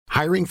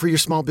Hiring for your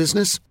small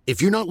business?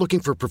 If you're not looking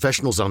for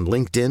professionals on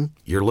LinkedIn,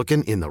 you're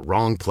looking in the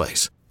wrong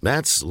place.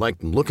 That's like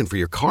looking for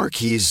your car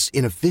keys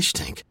in a fish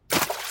tank.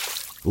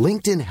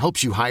 LinkedIn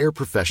helps you hire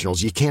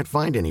professionals you can't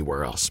find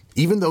anywhere else,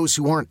 even those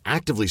who aren't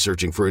actively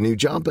searching for a new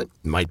job but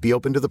might be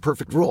open to the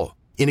perfect role.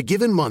 In a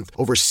given month,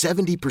 over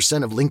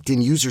 70% of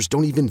LinkedIn users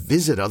don't even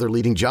visit other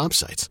leading job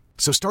sites.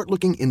 So start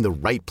looking in the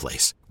right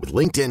place. With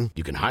LinkedIn,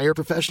 you can hire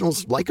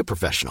professionals like a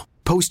professional.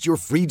 Post your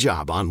free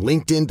job on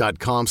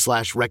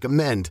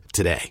linkedin.com/recommend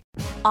today.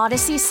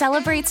 Odyssey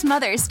celebrates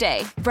Mother's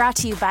Day, brought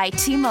to you by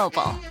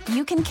T-Mobile.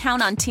 You can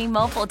count on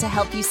T-Mobile to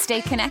help you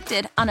stay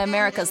connected on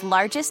America's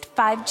largest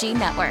 5G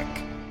network.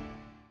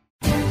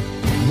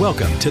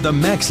 Welcome to the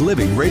Max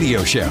Living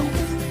Radio Show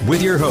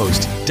with your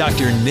host,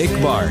 Dr. Nick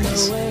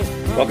Barnes.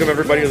 Welcome,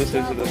 everybody, who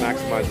listens to the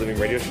Maximize Living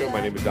Radio Show.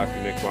 My name is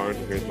Dr. Nick Barnes,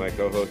 and here's my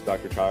co-host,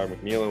 Dr. Tyler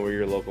McNeil, and we're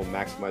your local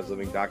Maximize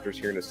Living doctors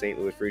here in the St.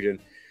 Louis region.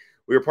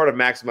 We are part of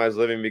Maximize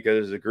Living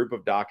because it's a group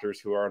of doctors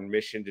who are on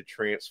mission to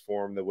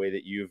transform the way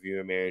that you view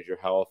and manage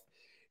your health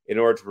in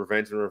order to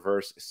prevent and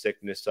reverse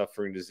sickness,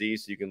 suffering,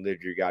 disease, so you can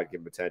live your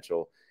God-given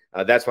potential.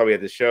 That's why we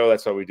have this show.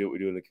 That's why we do what we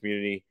do in the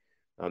community.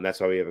 That's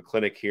why we have a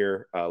clinic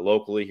here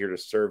locally here to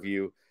serve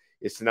you.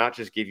 Is to not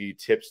just give you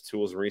tips,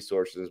 tools, and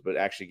resources, but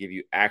actually give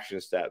you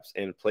action steps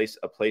and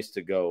a place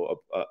to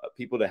go,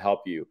 people to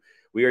help you.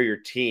 We are your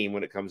team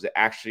when it comes to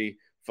actually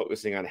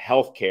focusing on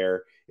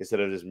healthcare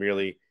instead of just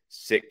merely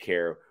sick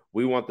care.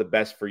 We want the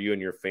best for you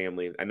and your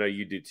family. I know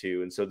you do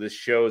too. And so this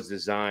show is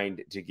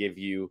designed to give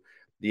you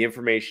the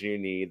information you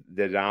need,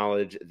 the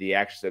knowledge, the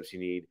action steps you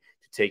need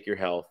to take your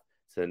health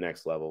to the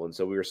next level. And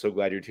so we are so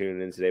glad you're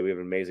tuning in today. We have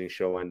an amazing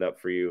show lined up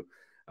for you.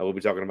 We'll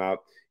be talking about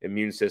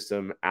immune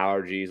system,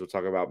 allergies. We'll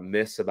talk about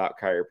myths about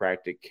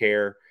chiropractic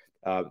care,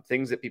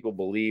 things that people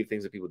believe,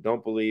 things that people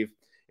don't believe,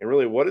 and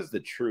really what is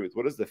the truth?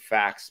 What is the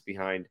facts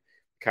behind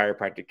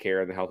chiropractic care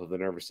and the health of the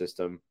nervous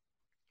system?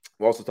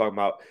 We'll also talk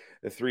about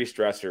the three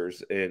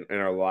stressors in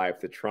our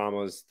life, the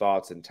traumas,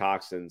 thoughts, and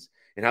toxins,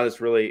 and how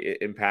this really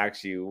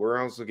impacts you. We'll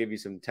also give you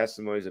some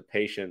testimonies of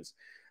patients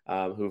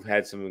who've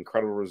had some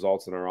incredible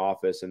results in our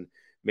office, and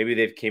maybe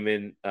they've came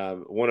in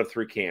one of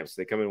three camps.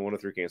 They come in one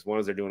of three camps. One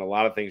is they're doing a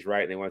lot of things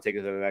right, and they want to take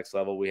it to the next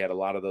level. We had a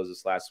lot of those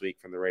this last week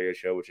from the radio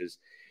show, which is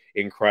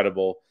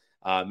incredible.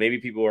 Maybe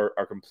people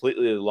are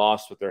completely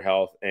lost with their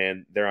health,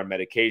 and they're on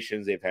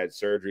medications. They've had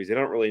surgeries. They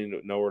don't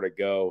really know where to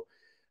go.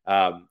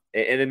 And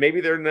then maybe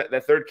they're in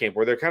that third camp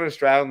where they're kind of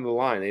straddling the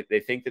line.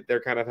 They think that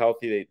they're kind of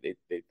healthy. They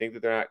think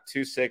that they're not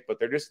too sick, but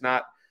they're just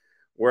not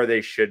where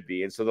they should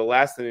be. And so the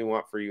last thing we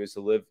want for you is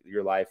to live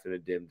your life in a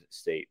dimmed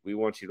state. We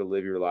want you to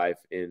live your life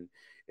in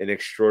an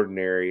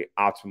extraordinary,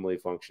 optimally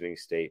functioning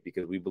state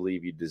because we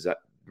believe you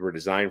were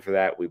designed for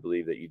that. We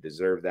believe that you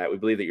deserve that. We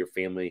believe that your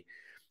family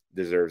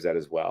deserves that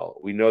as well.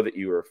 We know that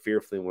you are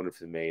fearfully and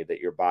wonderfully made,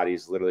 that your body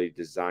is literally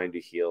designed to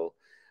heal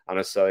on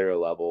a cellular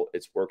level.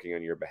 It's working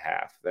on your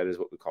behalf. That is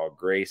what we call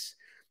grace,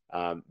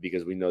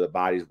 because we know the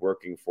body's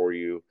working for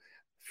you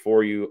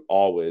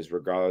always,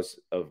 regardless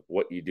of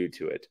what you do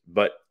to it.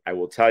 But I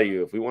will tell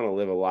you, if we want to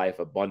live a life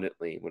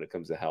abundantly when it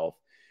comes to health,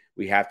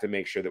 we have to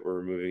make sure that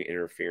we're removing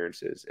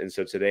interferences. And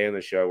so today on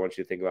the show, I want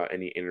you to think about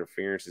any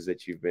interferences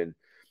that you've been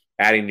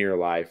adding to your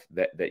life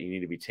that you need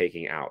to be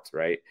taking out,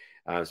 right?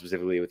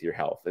 Specifically with your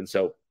health. And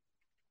so,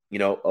 a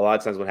lot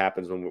of times what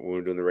happens when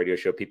we're doing the radio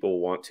show, people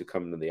want to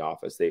come into the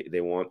office.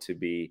 They want to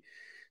be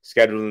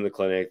scheduled in the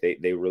clinic.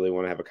 They really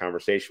want to have a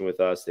conversation with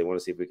us. They want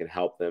to see if we can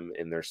help them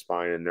in their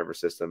spine and nervous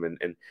system.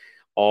 And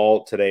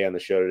all today on the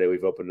show today,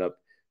 we've opened up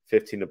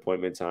 15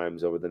 appointment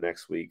times over the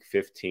next week,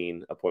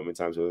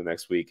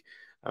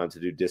 to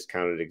do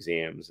discounted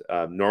exams.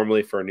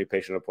 Normally for a new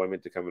patient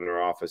appointment to come into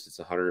our office, it's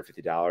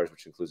 $150,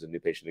 which includes a new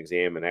patient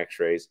exam and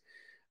x-rays,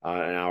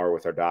 an hour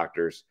with our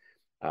doctors.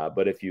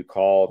 But if you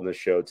call on the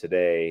show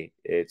today,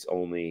 it's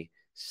only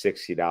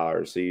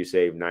 $60. So you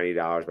save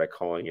 $90 by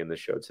calling in the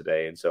show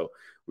today. And so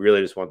we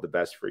really just want the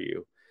best for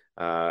you.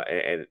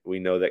 And we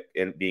know that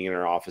being in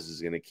our office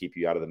is going to keep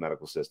you out of the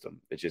medical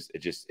system. It just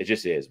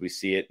is. We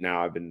see it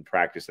now. I've been in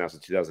practice now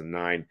since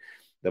 2009.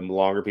 The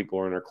longer people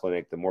are in our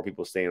clinic, the more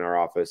people stay in our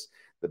office,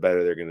 the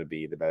better they're going to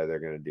be, the better they're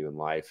going to do in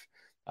life,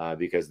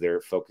 because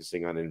they're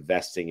focusing on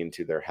investing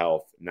into their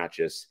health, not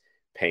just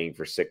paying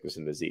for sickness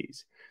and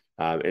disease.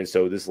 And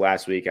so this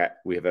last week,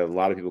 we have had a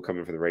lot of people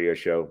coming for the radio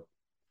show,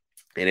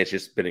 and it's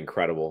just been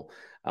incredible.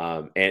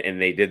 And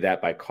they did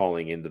that by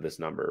calling into this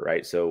number,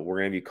 right? So we're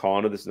going to be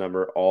calling to this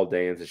number all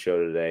day into the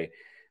show today,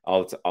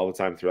 all the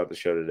time throughout the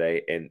show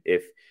today. And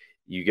if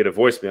you get a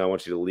voicemail, I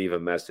want you to leave a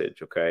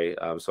message, okay?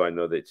 So I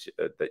know that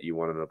you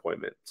want an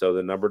appointment. So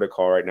the number to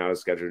call right now to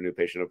schedule a new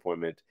patient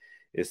appointment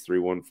is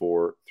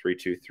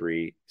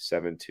 314-323-7214.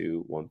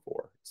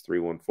 It's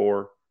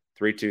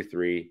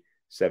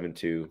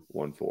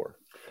 314-323-7214.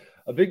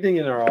 A big thing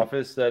in our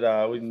office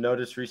that we've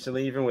noticed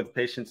recently, even with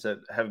patients that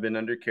have been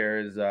under care,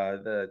 is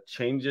the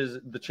change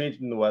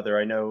in the weather.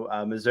 I know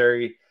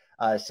Missouri,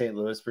 St.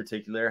 Louis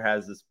particular,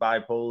 has this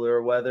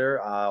bipolar weather.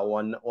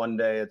 One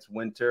day it's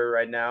winter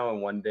right now,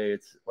 and one day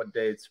it's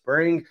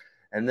spring.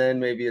 and then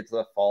maybe it's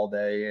a fall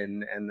day,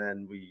 and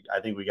then I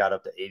think we got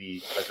up to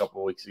 80 a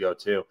couple of weeks ago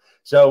too.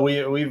 So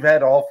we've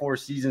had all 4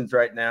 seasons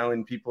right now,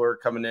 and people are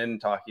coming in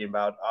and talking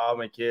about, oh,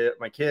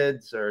 my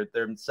kids or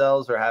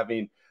themselves are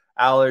having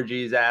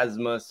allergies,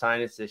 asthma,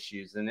 sinus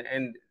issues,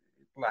 and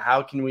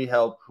how can we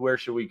help? Where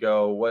should we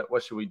go?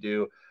 What should we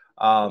do?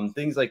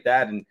 Things like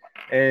that,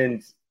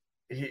 and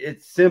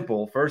it's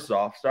simple. First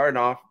off, starting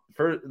off,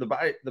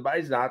 the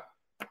body's not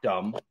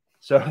dumb.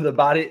 So the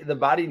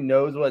body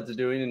knows what it's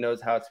doing and knows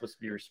how it's supposed to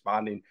be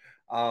responding.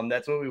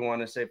 That's what we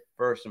want to say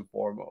first and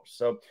foremost.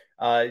 So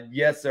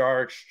yes, there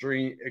are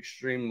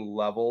extreme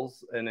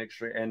levels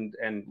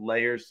and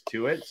layers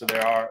to it. So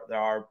there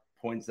are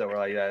points that were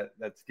like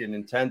that's getting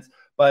intense,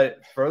 but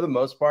for the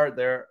most part,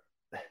 there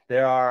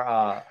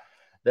are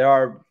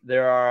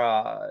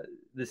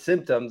the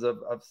symptoms of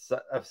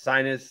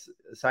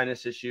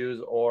sinus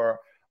issues or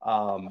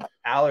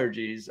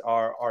allergies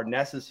are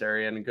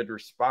necessary and a good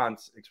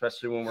response,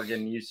 especially when we're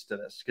getting used to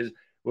this. Because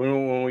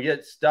when we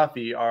get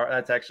stuffy,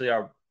 that's actually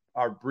our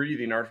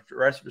breathing, our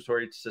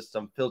respiratory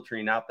system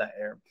filtering out that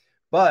air.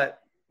 But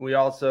we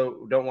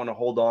also don't want to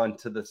hold on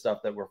to the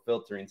stuff that we're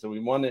filtering. So we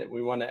want to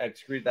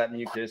excrete that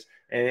mucus,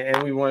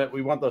 and we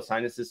want those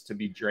sinuses to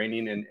be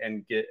draining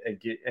and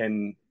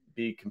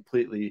be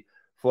completely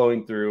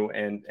flowing through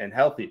and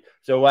healthy.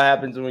 So what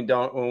happens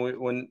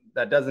when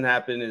that doesn't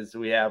happen is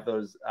we have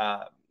those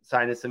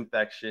sinus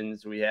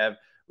infections. We have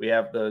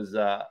those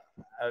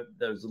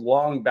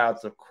long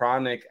bouts of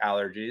chronic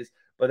allergies,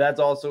 but that's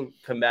also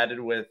combated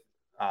with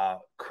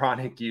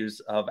chronic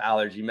use of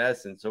allergy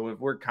medicine. So if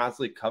we're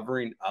constantly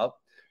covering up,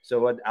 so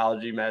what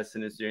allergy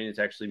medicine is doing is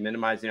actually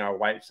minimizing our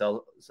white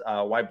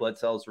blood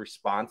cells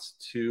response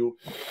to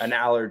an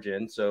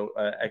allergen. So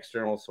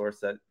external source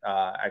that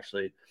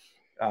actually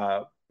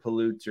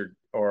pollutes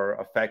or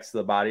affects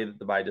the body that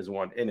the body doesn't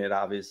want in it,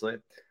 obviously.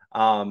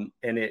 And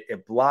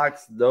it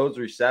blocks those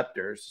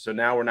receptors. So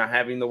now we're not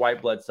having the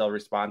white blood cell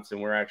response, and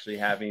we're actually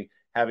having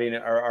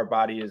our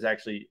body is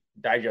actually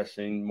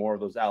digesting more of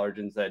those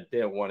allergens that it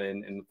didn't want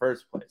in the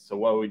first place. So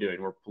what are we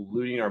doing? We're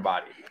polluting our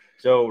body.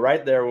 So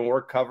right there, when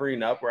we're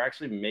covering up, we're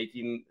actually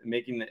making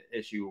the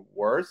issue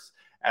worse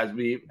as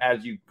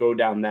you go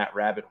down that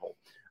rabbit hole.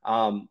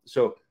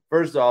 So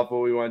first off,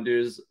 what we want to do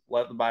is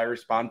let the body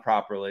respond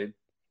properly.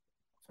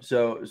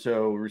 So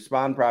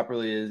respond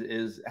properly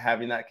is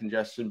having that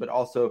congestion, but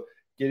also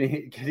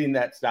getting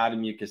that snot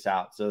and mucus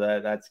out. So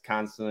that's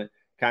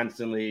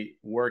constantly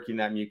working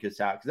that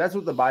mucus out, because that's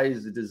what the body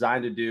is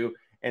designed to do,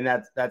 and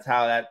that's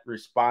how that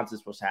response is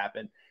supposed to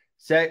happen.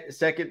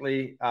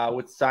 Secondly,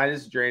 with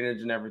sinus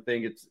drainage and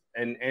everything,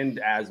 and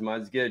asthma,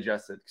 is get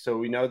adjusted. So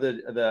we know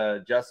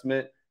the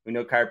adjustment. We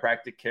know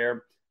chiropractic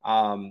care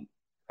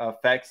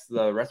affects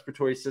the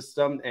respiratory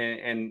system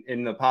and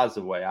in the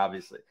positive way,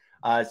 obviously.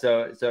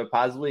 So it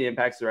positively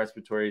impacts the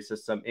respiratory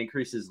system,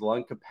 increases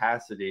lung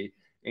capacity,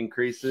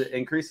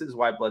 increases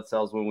white blood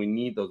cells when we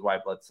need those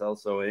white blood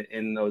cells. So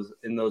in those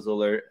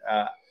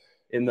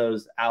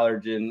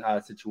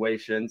allergen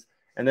situations,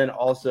 and then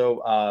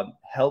also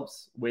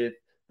helps with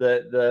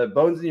the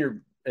bones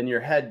in your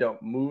head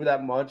don't move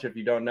that much. If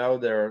you don't know,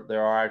 there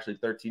are actually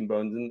 13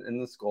 bones in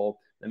the skull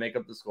that make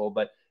up the skull,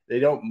 but they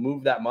don't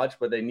move that much,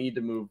 but they need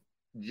to move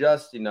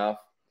just enough.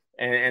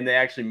 And they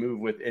actually move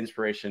with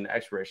inspiration and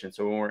expiration.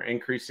 So when we're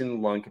increasing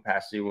the lung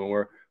capacity, when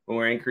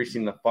we're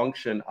increasing the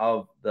function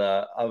of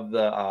the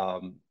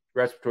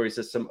respiratory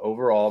system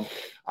overall,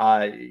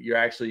 you're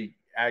actually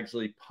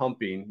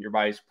pumping, your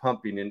body's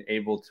pumping and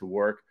able to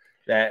work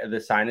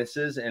the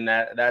sinuses, and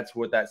that's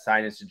what that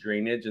sinus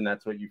drainage, and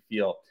that's what you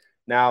feel.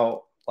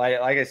 Now, like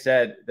I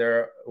said,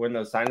 when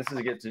those sinuses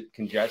get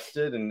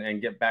congested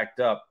and get backed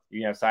up,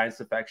 you can have sinus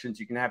infections,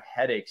 you can have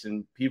headaches,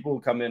 and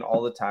people come in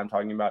all the time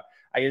talking about,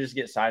 I can just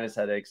get sinus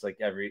headaches like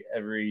every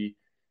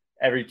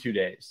 2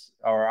 days,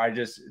 or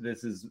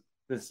this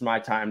is my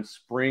time,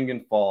 spring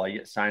and fall, I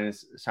get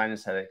sinus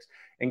headaches.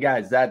 And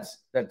guys, that's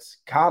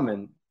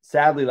common.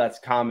 Sadly, that's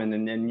common.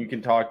 And then you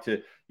can talk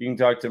to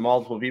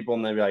multiple people,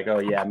 and they'll be like, oh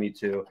yeah, me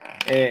too.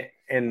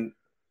 And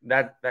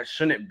that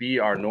shouldn't be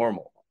our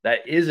normal.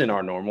 That isn't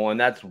our normal, and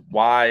that's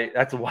why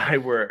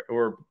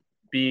we're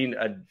being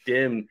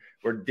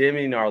we're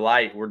dimming our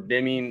light. We're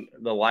dimming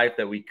the life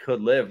that we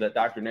could live, that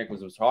Dr. Nick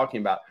was talking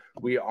about.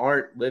 We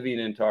aren't living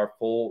into our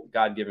full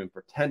God-given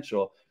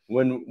potential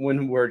when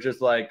we're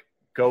just like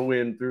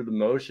going through the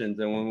motions,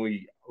 and when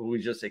we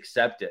just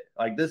accept it.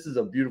 Like, this is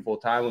a beautiful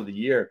time of the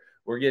year.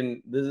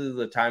 This is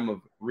a time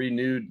of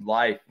renewed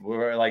life,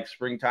 where like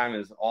springtime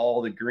is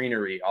all the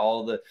greenery,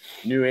 all the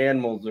new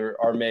animals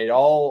are made,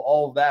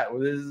 all of that.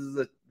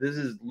 This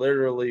is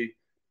literally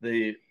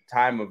the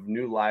time of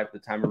new life, the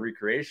time of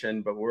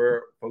recreation, but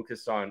we're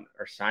focused on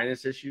our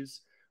sinus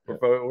issues.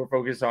 We're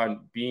focused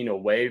on being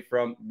away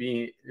from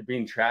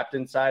being trapped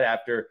inside,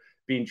 after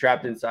being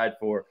trapped inside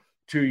for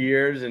 2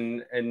 years,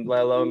 and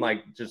let alone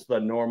like just the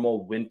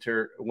normal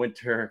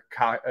winter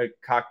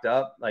cocked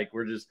up. Like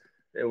we're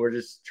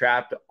just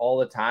trapped all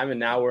the time, and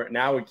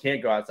now we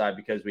can't go outside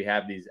because we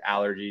have these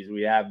allergies,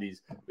 we have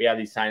these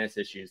sinus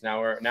issues.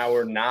 Now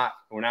we're not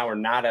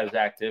as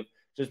active,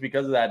 just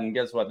because of that. And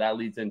guess what? That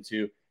leads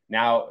into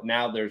now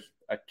there's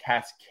a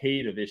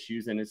cascade of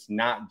issues, and it's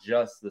not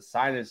just the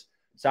sinus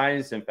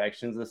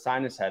infections, the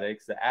sinus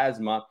headaches, the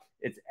asthma.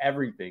 It's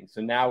everything. So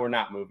now we're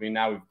not moving.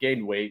 Now we've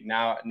gained weight.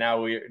 Now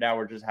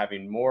we're just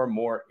having more and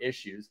more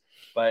issues.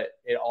 But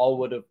it all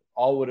would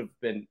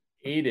have been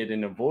aided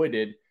and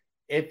avoided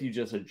if you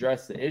just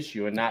address the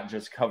issue and not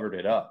just covered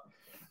it up.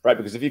 Right,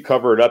 because if you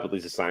cover it up, it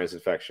leads to sinus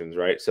infections,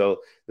 right? So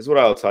this is what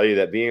I'll tell you,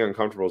 that being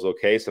uncomfortable is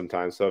okay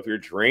sometimes. So if you're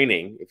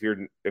draining,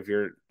 if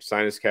your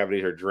sinus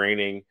cavities are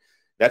draining,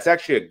 that's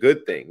actually a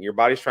good thing. Your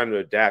body's trying to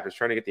adapt. It's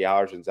trying to get the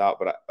allergens out.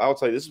 But I'll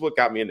tell you, this is what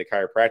got me into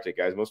chiropractic,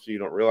 guys. Most of you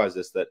don't realize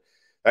this, that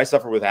I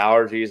suffer with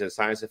allergies and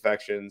sinus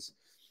infections,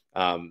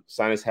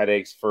 sinus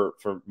headaches for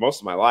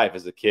most of my life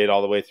as a kid,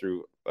 all the way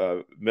through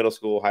middle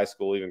school, high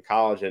school, even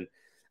college. And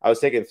I was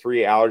taking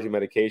 3 allergy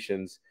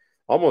medications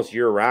almost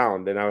year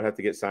round, and I'd have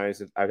to get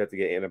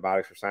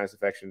antibiotics for sinus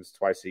infections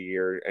twice a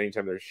year,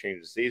 anytime there's a change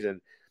of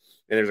season.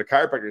 And there's a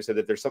chiropractor who said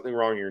that there's something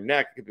wrong in your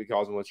neck. It could be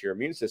causing what's your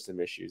immune system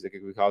issues. It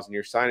could be causing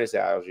your sinus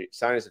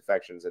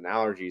infections and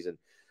allergies and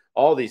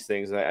all these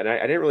things. And I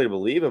didn't really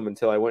believe him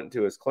until I went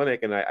into his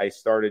clinic and I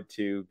started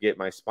to get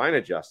my spine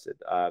adjusted.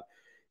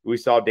 We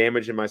saw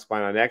damage in my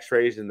spine on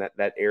x-rays, and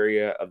that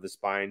area of the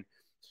spine,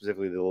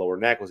 specifically the lower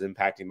neck, was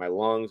impacting my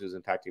lungs, was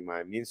impacting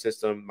my immune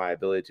system, my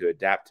ability to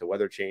adapt to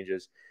weather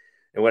changes.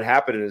 And what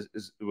happened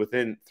is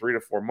within 3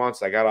 to 4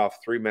 months, I got off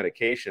 3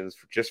 medications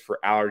just for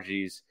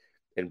allergies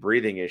and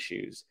breathing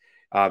issues.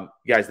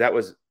 Guys, that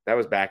was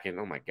back in,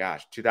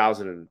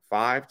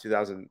 2005,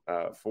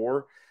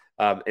 2004.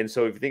 And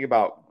so if you think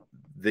about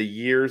the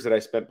years that I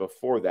spent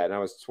before that, and I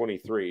was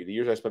 23, the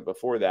years I spent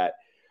before that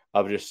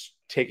of just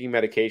taking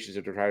medications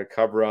to try to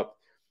cover up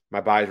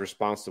my body's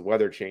response to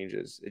weather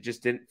changes, it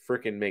just didn't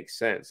freaking make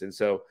sense. And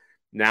so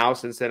now,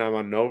 since then, I'm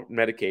on no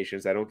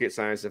medications. I don't get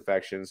sinus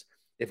infections.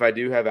 If I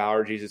do have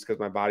allergies, it's because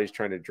my body's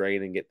trying to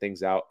drain and get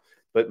things out,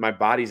 but my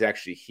body's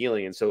actually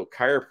healing. And so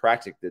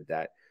chiropractic did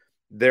that.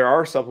 There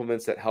are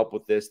supplements that help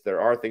with this.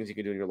 There are things you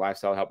can do in your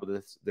lifestyle to help with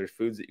this. There's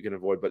foods that you can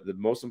avoid. But the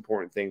most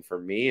important thing for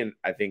me, and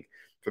I think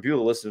for people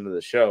to listen to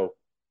the show,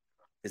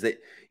 is that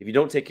if you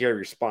don't take care of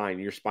your spine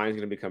is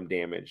going to become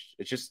damaged.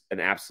 It's just an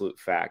absolute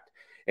fact.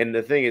 And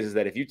the thing is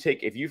that if you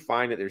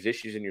find that there's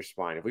issues in your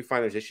spine, if we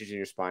find there's issues in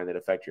your spine that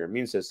affect your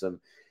immune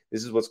system,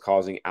 this is what's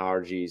causing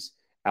allergies,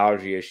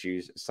 allergy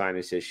issues,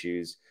 sinus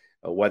issues,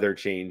 weather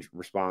change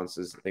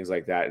responses, things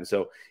like that. And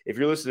so if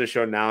you're listening to the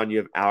show now and you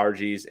have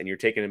allergies and you're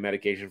taking a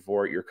medication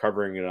for it, you're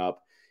covering it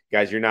up,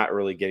 guys, you're not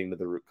really getting to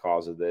the root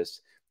cause of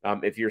this.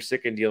 If you're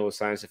sick and dealing with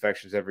sinus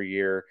infections every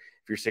year,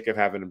 if you're sick of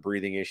having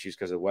breathing issues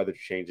because of weather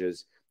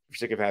changes, if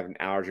you're sick of having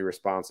allergy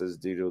responses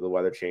due to the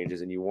weather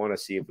changes, and you want to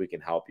see if we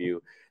can help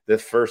you, the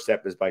first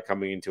step is by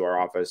coming into our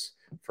office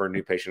for a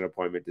new patient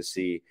appointment to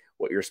see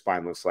what your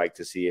spine looks like,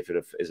 to see if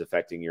it is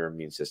affecting your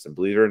immune system.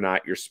 Believe it or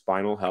not, your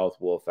spinal health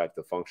will affect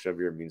the function of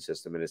your immune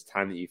system, and it's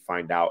time that you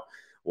find out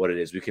what it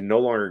is. We can no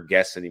longer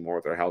guess anymore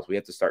with our health. We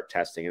have to start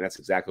testing, and that's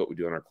exactly what we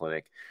do in our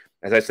clinic.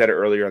 As I said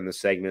earlier in the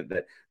segment,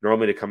 that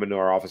normally to come into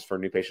our office for a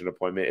new patient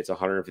appointment, it's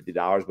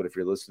 $150. But if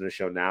you're listening to the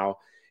show now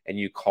and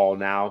you call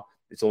now,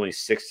 it's only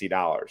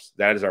 $60.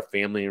 That is our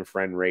family and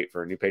friend rate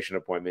for a new patient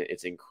appointment.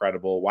 It's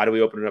incredible. Why do we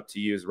open it up to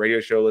you as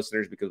radio show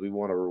listeners? Because we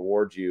want to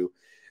reward you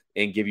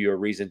and give you a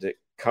reason to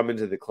come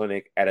into the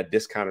clinic at a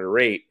discounted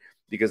rate,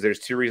 because there's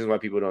 2 reasons why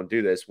people don't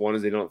do this. One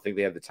is they don't think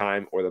they have the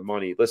time or the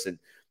money. Listen,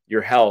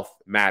 your health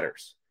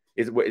matters.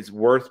 It's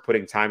worth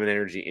putting time and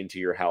energy into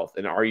your health.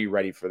 And are you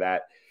ready for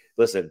that?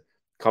 Listen,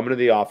 come into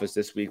the office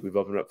this week. We've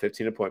opened up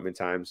 15 appointment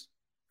times.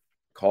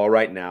 Call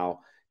right now.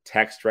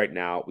 Text right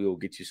now. We will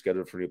get you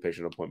scheduled for a new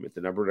patient appointment.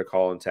 The number to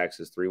call and text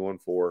is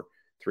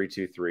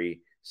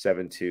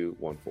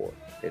 314-323-7214.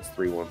 It's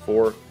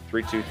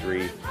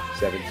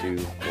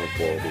 314-323-7214.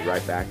 We'll be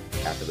right back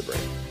after the break.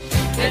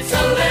 It's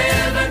a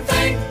living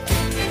thing.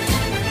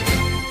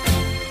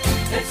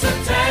 It's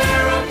a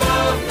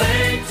terrible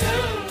thing to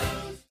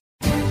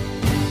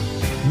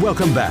lose.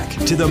 Welcome back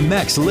to the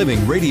Max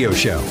Living Radio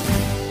Show.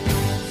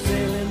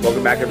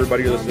 Welcome back,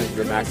 everybody. You're listening to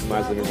the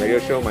Maximize Living Radio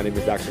Show. My name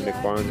is Dr. Nick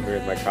Barnes. I'm here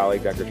with my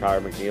colleague, Dr.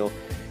 Tyler McNeil,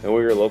 and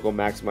we're your local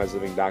Maximize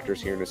Living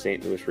doctors here in the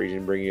St. Louis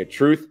region, bringing you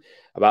truth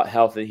about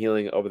health and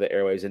healing over the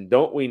airways. And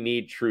don't we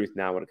need truth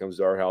now when it comes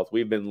to our health?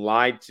 We've been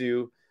lied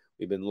to.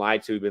 We've been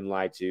lied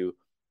to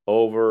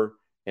over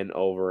and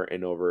over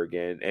and over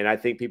again. And I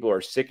think people are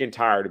sick and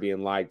tired of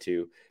being lied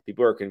to.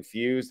 People are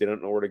confused. They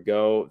don't know where to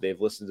go. They've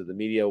listened to the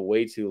media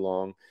way too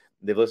long.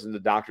 They've listened to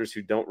doctors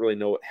who don't really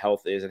know what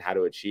health is and how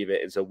to achieve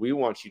it. And so we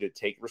want you to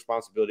take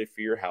responsibility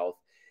for your health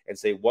and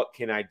say, what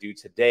can I do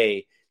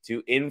today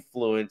to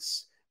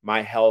influence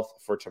my health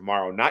for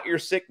tomorrow? Not your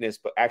sickness,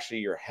 but actually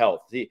your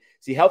health. See,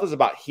 health is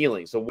about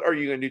healing. So what are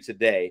you going to do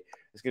today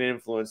that's going to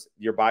influence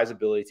your body's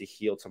ability to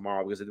heal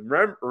tomorrow? Because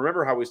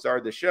remember how we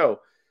started the show,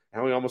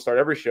 how we almost start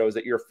every show, is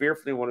that you're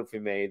fearfully and wonderfully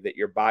made, that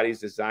your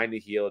body's designed to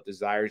heal, it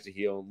desires to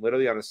heal. And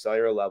literally on a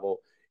cellular level,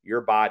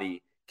 your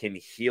body can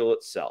heal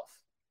itself.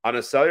 On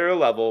a cellular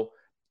level,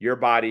 your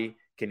body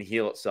can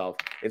heal itself.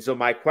 And so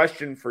my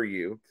question for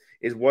you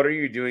is, what are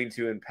you doing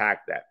to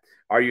impact that?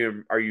 Are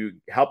you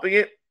helping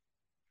it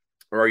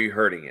or are you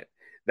hurting it?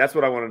 That's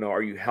what I want to know.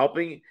 Are you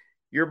helping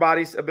your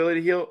body's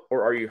ability to heal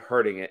or are you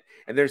hurting it?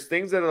 And there's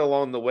things that are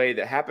along the way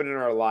that happen in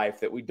our life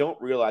that we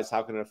don't realize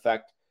how can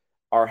affect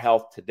our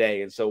health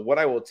today. And so what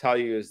I will tell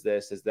you is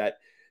this, is that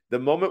the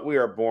moment we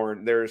are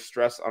born, there is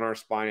stress on our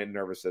spine and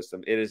nervous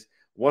system. It is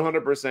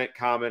 100%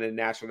 common and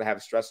natural to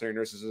have stress on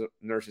your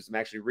nervous system.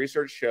 Actually,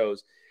 research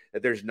shows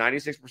that there's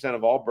 96%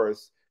 of all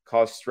births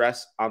cause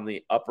stress on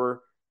the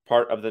upper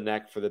part of the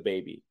neck for the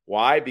baby.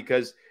 Why?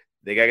 Because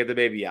they got to get the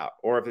baby out.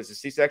 Or if it's a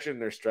C-section,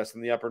 there's stress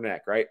in the upper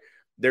neck, right?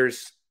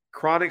 There's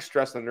chronic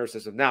stress on the nervous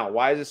system. Now,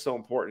 why is this so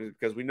important?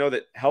 Because we know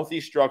that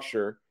healthy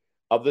structure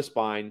of the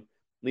spine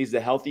leads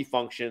to healthy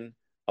function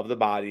of the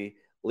body,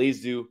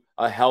 leads to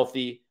a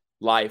healthy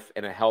life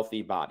and a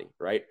healthy body,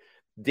 right?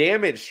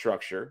 Damaged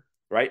structure,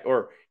 right,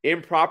 or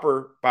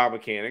improper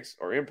biomechanics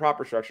or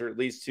improper structure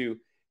leads to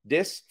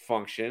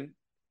dysfunction,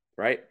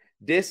 right?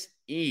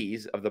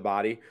 Dis-ease of the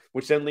body,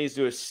 which then leads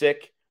to a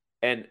sick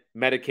and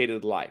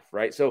medicated life,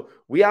 right? So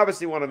we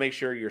obviously want to make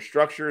sure your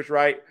structure is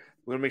right.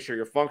 We want to make sure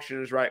your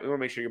function is right. We want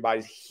to make sure your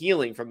body's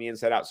healing from the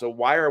inside out. So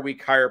why are we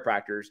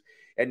chiropractors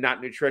and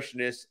not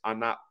nutritionists?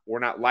 We're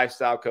not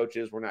lifestyle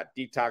coaches. We're not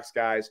detox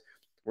guys.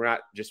 We're not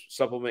just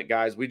supplement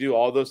guys. We do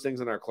all those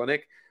things in our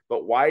clinic.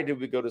 But why did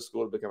we go to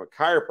school to become a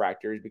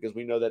chiropractor? Is because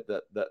we know that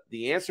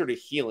the answer to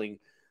healing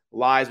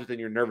lies within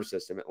your nervous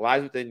system. It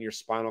lies within your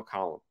spinal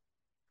column.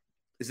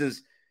 This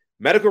is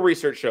medical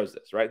research shows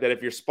this, right? That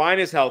if your spine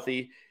is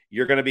healthy,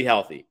 you're going to be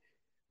healthy.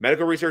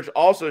 Medical research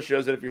also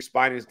shows that if your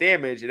spine is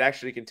damaged, it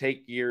actually can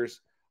take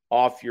years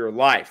off your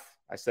life.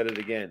 I said it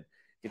again.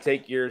 It can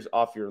take years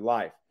off your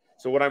life.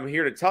 So what I'm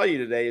here to tell you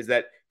today is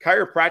that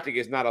chiropractic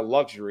is not a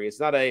luxury. It's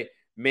not a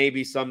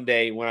maybe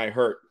someday when I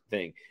hurt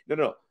thing.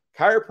 No.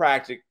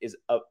 Chiropractic is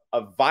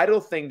a vital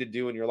thing to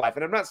do in your life.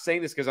 And I'm not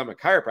saying this because I'm a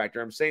chiropractor.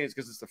 I'm saying this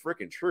because it's the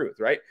freaking truth,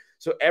 right?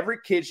 So every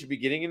kid should be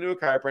getting into a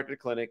chiropractic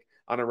clinic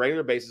on a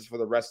regular basis for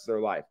the rest of their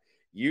life.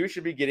 You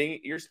should be getting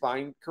your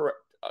spine,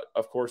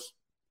 of course,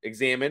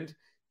 examined,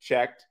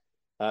 checked,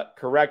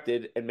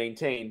 corrected, and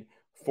maintained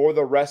for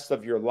the rest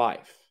of your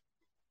life.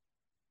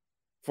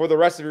 For the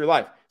rest of your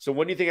life. So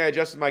when do you think I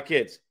adjusted my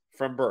kids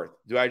from birth?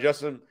 Do I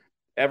adjust them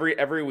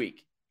every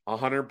week?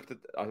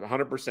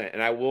 100%.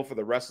 And I will for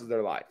the rest of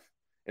their life.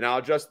 And I'll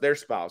adjust their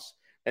spouse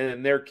and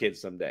then their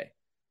kids someday.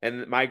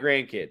 And my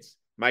grandkids,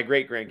 my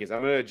great-grandkids.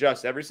 I'm going to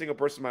adjust every single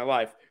person in my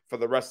life for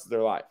the rest of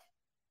their life.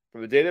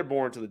 From the day they're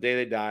born to the day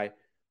they die,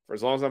 for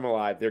as long as I'm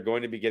alive, they're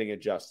going to be getting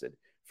adjusted.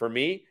 For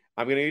me,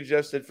 I'm going to get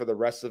adjusted for the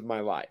rest of my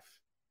life,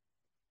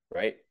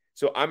 right?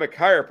 So I'm a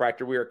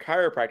chiropractor. We are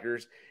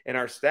chiropractors, and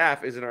our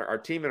staff is in our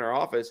team in our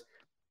office.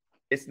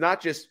 It's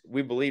not just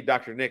we believe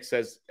Dr. Nick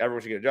says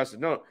everyone should get adjusted.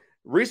 No,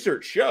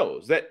 research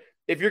shows that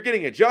if you're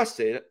getting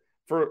adjusted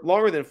for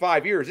longer than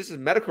 5 years, this is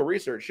medical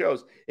research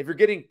shows, if you're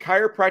getting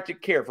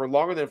chiropractic care for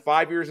longer than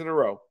 5 years in a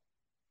row,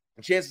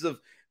 the chances of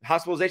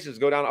hospitalizations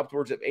go down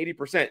upwards of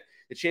 80%.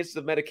 The chances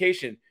of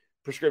medication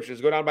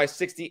prescriptions go down by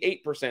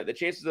 68%. The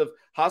chances of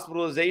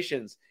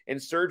hospitalizations and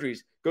surgeries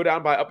go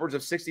down by upwards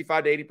of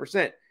 65 to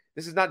 80%.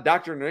 This is not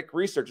Dr. Nick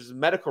research. This is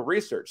medical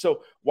research.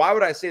 So why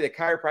would I say that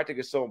chiropractic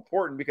is so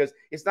important? Because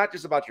it's not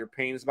just about your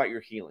pain. It's about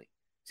your healing.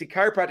 See,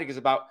 chiropractic is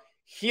about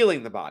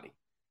healing the body,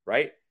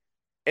 right?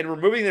 And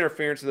removing the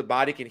interference so the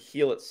body can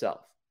heal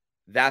itself.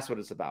 That's what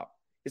it's about.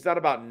 It's not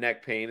about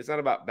neck pain. It's not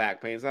about back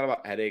pain. It's not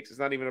about headaches. It's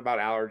not even about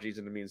allergies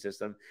in the immune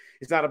system.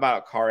 It's not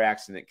about a car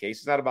accident case.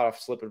 It's not about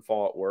a slip and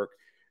fall at work.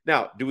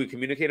 Now, do we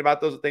communicate about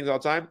those things all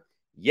the time?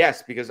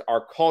 Yes, because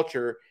our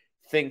culture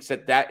thinks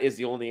that is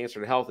the only answer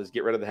to health is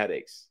get rid of the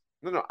headaches.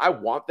 No, I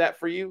want that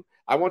for you.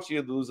 I want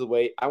you to lose the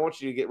weight. I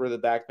want you to get rid of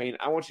the back pain.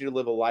 I want you to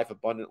live a life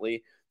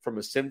abundantly from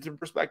a symptom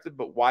perspective.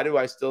 But why do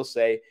I still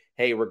say,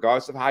 hey,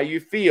 regardless of how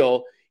you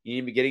feel, you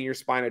need to be getting your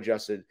spine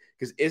adjusted?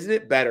 Because isn't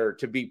it better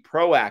to be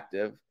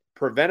proactive,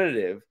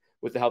 preventative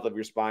with the health of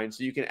your spine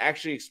so you can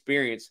actually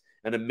experience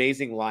an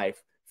amazing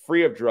life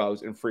free of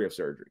drugs and free of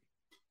surgery?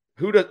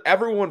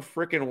 Everyone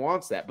freaking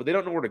wants that, but they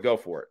don't know where to go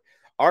for it.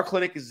 Our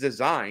clinic is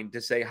designed to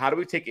say, how do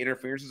we take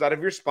interferences out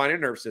of your spine and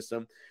nerve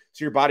system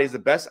so your body has the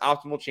best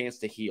optimal chance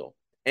to heal?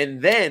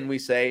 And then we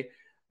say,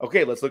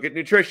 okay, let's look at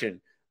nutrition.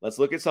 Let's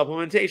look at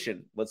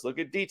supplementation. Let's look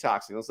at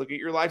detoxing. Let's look at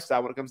your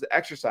lifestyle when it comes to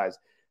exercise.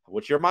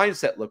 What's your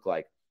mindset look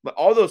like? But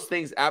all those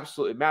things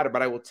absolutely matter.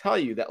 But I will tell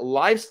you that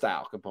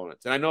lifestyle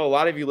components, and I know a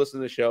lot of you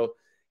listening to the show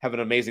have an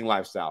amazing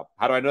lifestyle.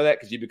 How do I know that?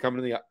 Because you become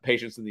the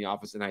patients in the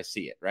office and I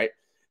see it, right?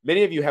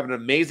 Many of you have an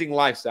amazing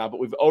lifestyle, but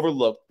we've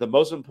overlooked the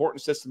most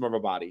important system of our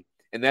body,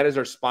 and that is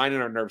our spine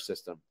and our nerve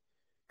system,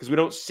 because we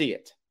don't see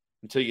it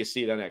until you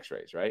see it on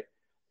x-rays, right?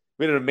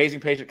 We had an amazing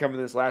patient come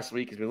in this last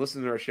week. He's been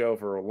listening to our show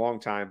for a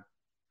long time,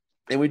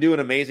 and we do an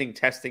amazing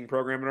testing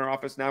program in our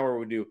office now where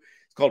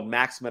it's called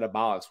Max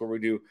Metabolics, where we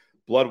do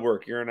blood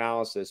work,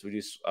 urinalysis, we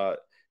do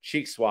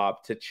cheek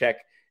swab to check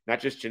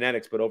not just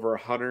genetics, but over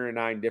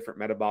 109 different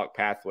metabolic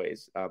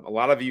pathways. A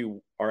lot of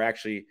you are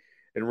actually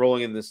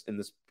enrolling in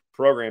this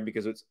program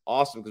because it's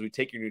awesome because we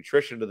take your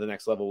nutrition to the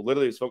next level.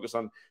 Literally, it's focused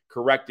on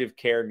corrective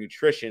care,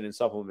 nutrition, and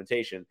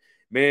supplementation.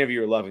 Many of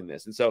you are loving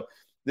this. And so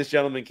this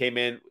gentleman came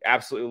in,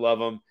 absolutely love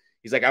him.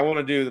 He's like, I want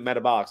to do the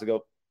metabolics. I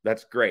go,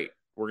 that's great.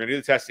 We're going to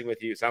do the testing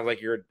with you. It sounds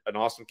like you're an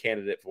awesome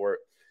candidate for it.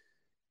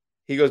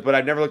 He goes, but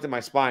I've never looked at my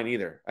spine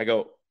either. I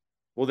go,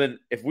 well, then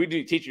if we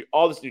do teach you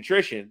all this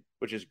nutrition,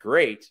 which is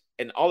great,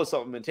 and all the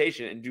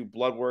supplementation and do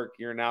blood work,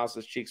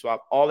 urinalysis, cheek swab,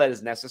 all that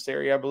is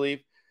necessary, I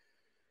believe.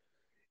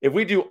 If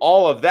we do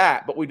all of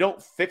that, but we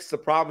don't fix the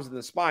problems in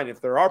the spine,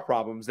 if there are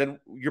problems, then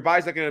your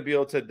body's not going to be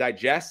able to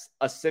digest,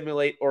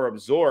 assimilate, or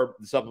absorb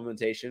the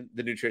supplementation,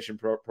 the nutrition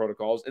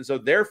protocols. And so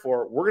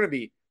therefore, we're going to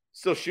be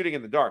still shooting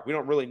in the dark. We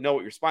don't really know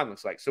what your spine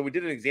looks like. So we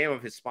did an exam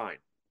of his spine.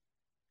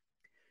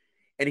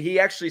 And he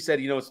actually said,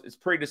 it's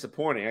pretty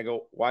disappointing. I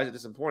go, why is it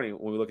disappointing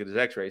when we look at his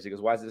x-rays? He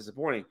goes, why is it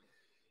disappointing?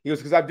 He goes,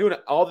 because I'm doing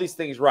all these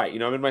things right.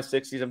 I'm in my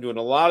 60s. I'm doing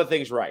a lot of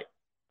things right.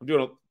 I'm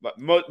doing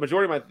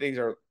majority of my things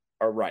are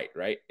right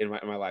in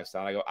my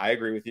lifestyle. I go, I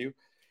agree with you.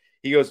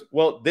 He goes,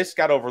 well, this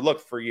got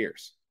overlooked for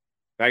years.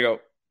 And I go,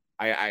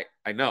 I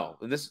know.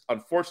 And this,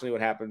 unfortunately,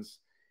 what happens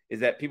is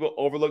that people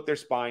overlook their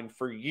spine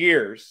for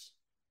years,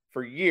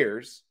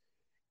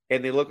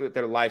 and they look at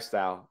their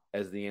lifestyle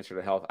as the answer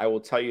to health. I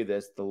will tell you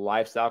this, the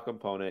lifestyle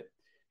component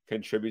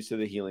contributes to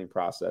the healing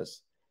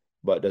process,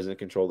 but doesn't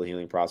control the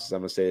healing process.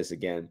 I'm going to say this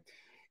again.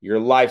 Your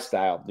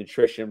lifestyle,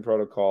 nutrition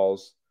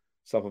protocols,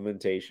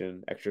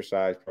 supplementation,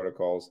 exercise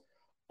protocols,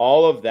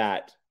 all of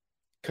that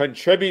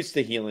contributes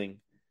to healing,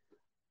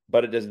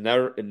 but it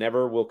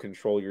never will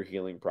control your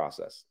healing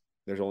process.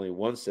 There's only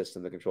one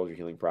system that controls your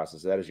healing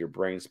process. That is your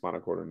brain,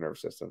 spinal cord, and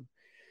nervous system,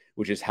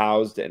 which is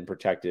housed and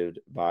protected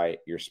by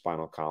your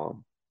spinal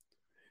column,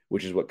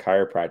 which is what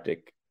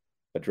chiropractic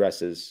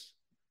addresses,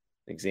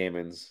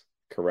 examines,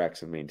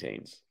 corrects, and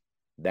maintains.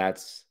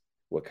 That's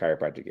what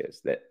chiropractic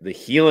is. That the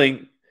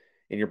healing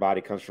in your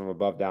body comes from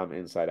above down,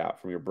 inside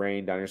out, from your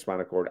brain, down your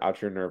spinal cord, out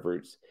to your nerve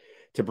roots,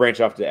 to branch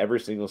off to every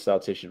single cell,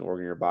 tissue, and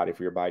organ in your body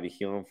for your body to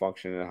heal and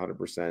function at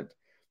 100%,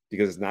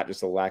 because it's not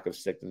just a lack of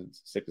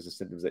sickness and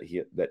symptoms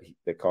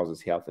that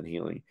causes health and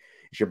healing.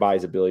 It's your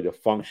body's ability to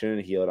function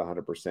and heal at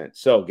 100%.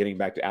 So getting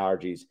back to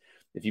allergies,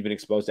 if you've been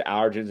exposed to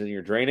allergens and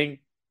you're draining,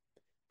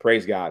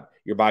 praise God,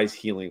 your body's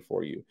healing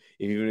for you.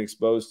 If you've been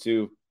exposed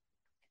to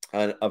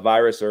a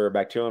virus or a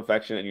bacterial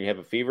infection and you have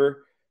a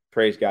fever,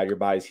 praise God, your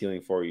body's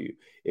healing for you.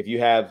 If you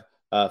have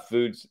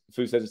food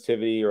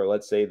sensitivity, or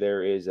let's say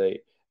there is a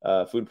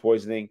food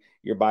poisoning,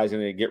 your body's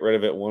going to get rid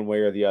of it one way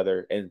or the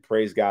other. And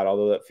praise God,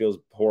 although that feels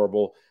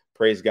horrible,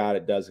 praise God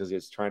it does, because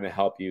it's trying to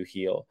help you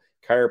heal.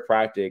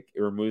 Chiropractic,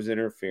 it removes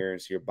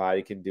interference. Your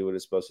body can do what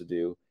it's supposed to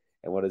do.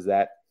 And what is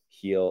that?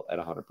 Heal at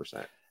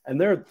 100%. And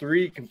there are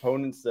three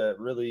components that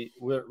really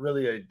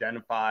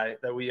identify,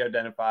 that we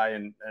identify,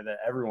 and that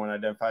everyone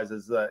identifies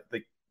as the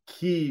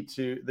key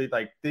to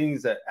the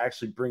things that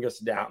actually bring us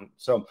down.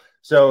 So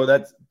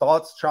that's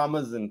thoughts,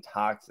 traumas, and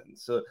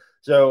toxins.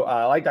 So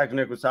like Dr.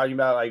 Nick was talking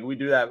about, we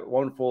do that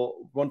one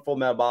full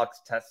metabolic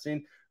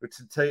testing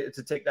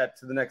to take that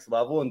to the next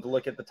level and to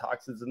look at the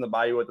toxins in the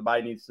body, what the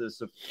body needs to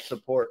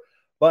support.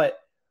 But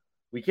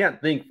we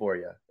can't think for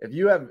you. If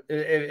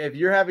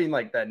you're having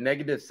that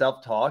negative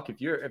self-talk,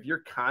 if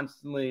you're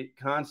constantly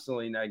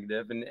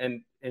negative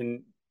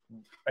and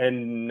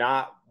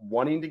not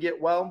wanting to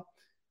get well,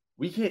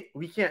 we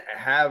can't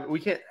have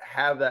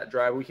that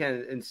drive. We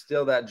can't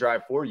instill that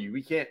drive for you.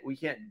 We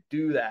can't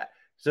do that.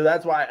 So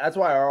that's why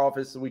our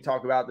office, we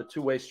talk about the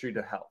two-way street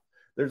of health.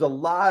 There's a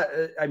lot.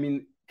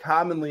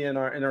 Commonly in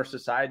our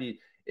society,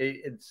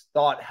 it's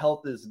thought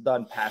health is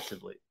done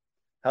passively.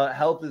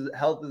 Health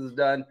is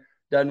done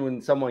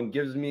when someone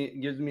gives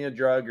me a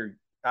drug, or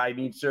I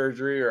need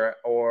surgery,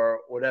 or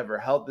whatever.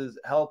 Health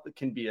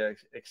can be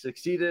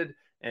succeeded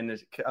and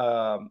is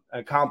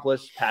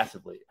accomplished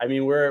passively.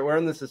 We're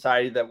in the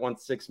society that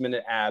wants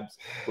 6-minute abs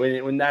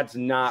when that's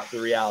not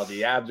the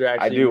reality. Abs are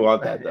actually. I do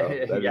want that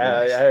though.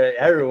 Yeah,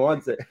 everyone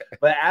wants it,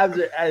 but abs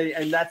are,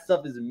 and that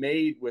stuff is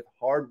made with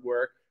hard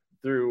work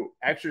through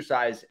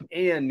exercise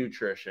and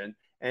nutrition.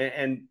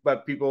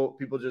 But people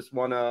just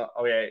want to,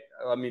 okay,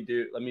 let me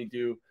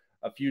do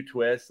a few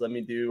twists. Let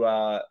me do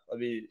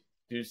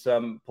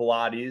some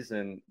Pilates,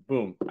 and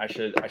boom, I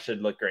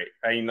should look great.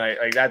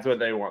 That's what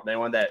they want. They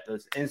want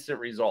those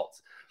instant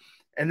results.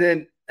 And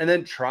then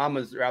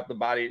traumas throughout the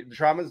body,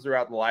 traumas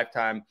throughout the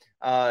lifetime.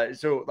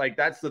 So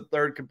that's the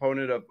third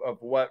component of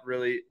what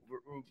really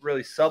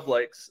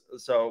subluxes.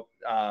 So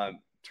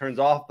turns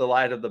off the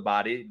light of the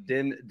body,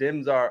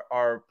 dims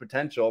our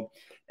potential.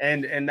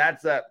 And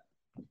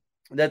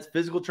that's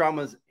physical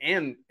traumas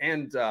and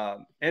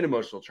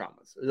emotional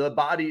traumas. The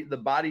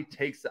body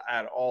takes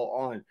that all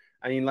on.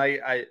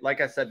 Like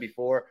I said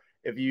before,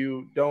 if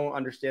you don't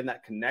understand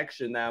that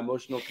connection, that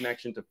emotional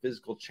connection to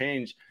physical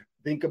change,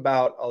 think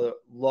about a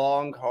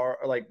long, hard,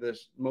 the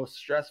most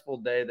stressful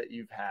day that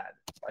you've had,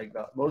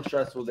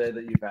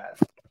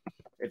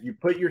 If you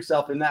put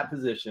yourself in that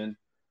position,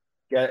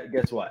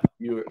 guess what?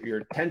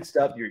 You're tensed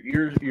up,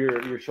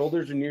 your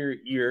shoulders are near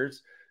your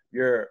ears,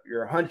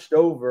 you're hunched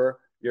over,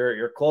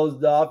 you're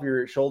closed off,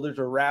 your shoulders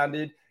are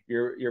rounded,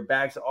 your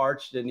back's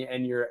arched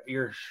and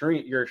you're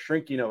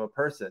shrinking of a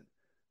person.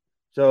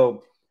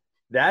 So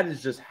that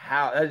is just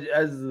how,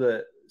 as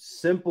the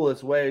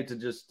simplest way to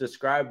just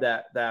describe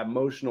that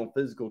emotional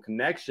physical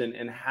connection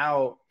and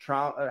how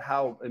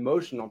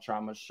emotional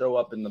traumas show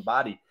up in the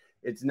body.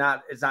 It's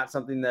not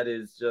something that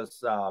is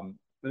just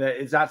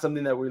it's not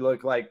something that we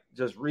look like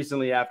just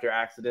recently after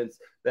accidents,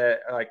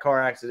 that like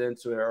car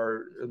accidents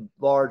or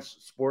large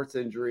sports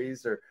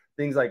injuries or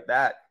things like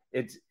that.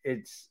 It's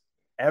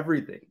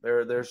everything.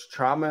 There's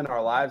trauma in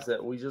our lives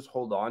that we just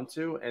hold on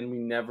to and we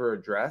never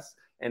address,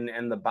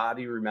 and the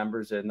body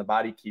remembers it and the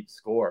body keeps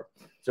score.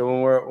 So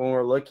when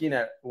we're looking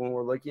at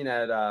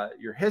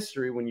your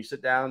history, when you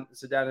sit down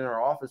in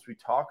our office, we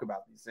talk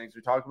about these things.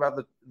 We talk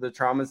about the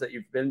traumas that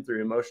you've been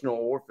through, emotional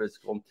or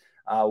physical.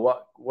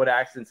 What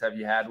accidents have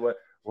you had?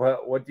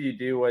 What do you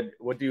do?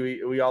 What do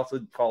we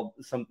also call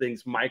some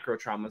things micro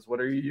traumas?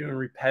 What are you doing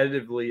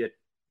repetitively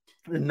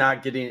and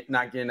not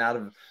getting out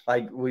of?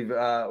 Like we've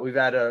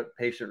had a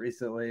patient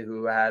recently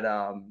who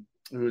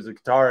was a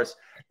guitarist,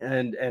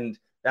 and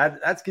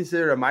that's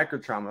considered a micro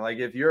trauma. Like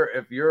if you're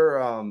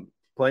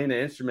playing an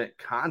instrument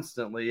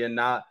constantly and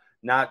not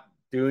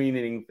doing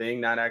anything,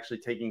 not actually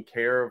taking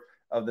care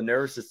of the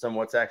nervous system,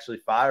 what's actually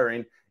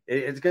firing,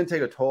 it's going to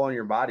take a toll on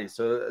your body.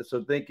 So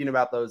thinking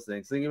about those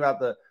things, thinking about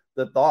the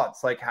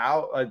thoughts, like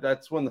how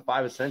that's one of the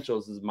 5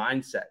 essentials is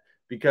mindset,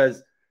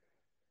 because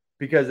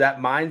that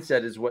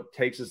mindset is what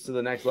takes us to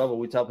the next level.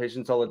 We tell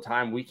patients all the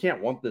time, we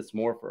can't want this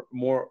more for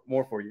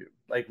you.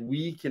 Like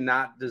we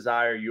cannot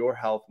desire your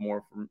health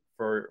more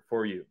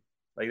for you.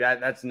 Like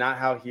that's not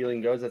how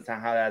healing goes. That's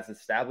not how that's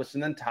established.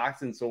 And then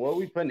toxins. So what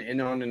we put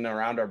in on and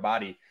around our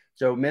body.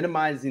 So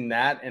minimizing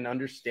that and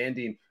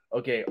understanding,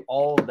 okay,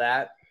 all of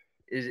that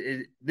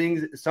is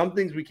some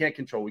things we can't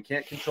control. We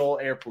can't control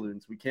air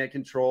pollutants. We can't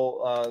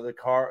control the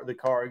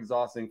car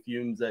exhausting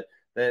fumes that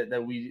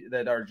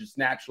are just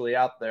naturally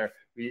out there.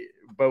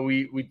 But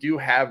we do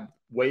have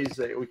ways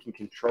that we can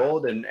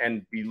control it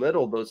and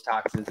belittle those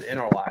toxins in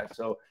our lives.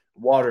 So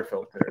water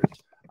filters,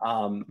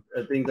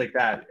 things like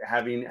that,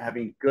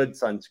 having good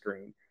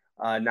sunscreen,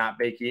 not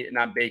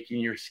baking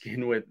your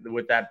skin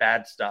with that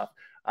bad stuff.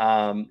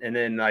 And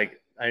then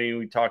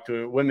we talk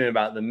to women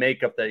about the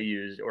makeup they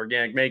use,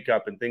 organic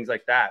makeup and things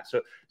like that.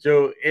 So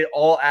it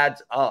all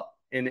adds up.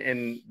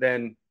 And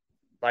then,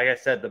 like I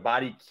said, the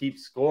body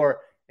keeps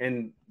score.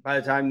 And by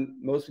the time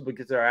most people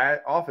get to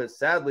their office,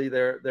 sadly,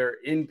 they're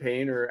in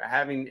pain or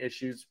having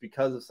issues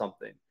because of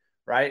something,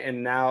 right?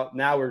 And now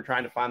we're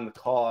trying to find the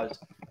cause.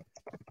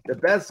 The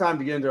best time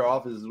to get into our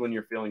office is when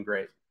you're feeling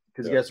great,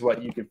 because guess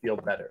what? You can feel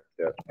better.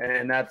 Yeah.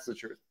 And that's the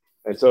truth.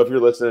 And so if you're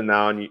listening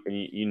now and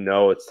you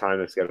know it's time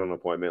to schedule an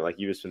appointment, like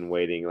you've just been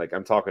waiting, like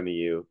I'm talking to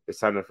you, it's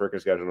time to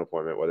freaking schedule an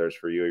appointment, whether it's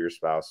for you or your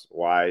spouse.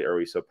 Why are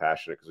we so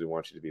passionate? Because we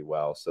want you to be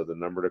well. So the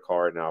number to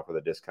call right now for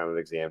the discounted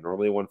exam,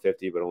 normally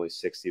 $150, but only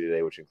 $60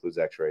 today, which includes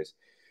x-rays.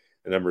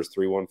 The number is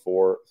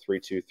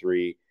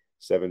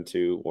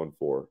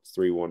 314-323-7214. It's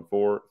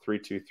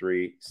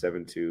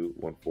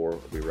 314-323-7214. We'll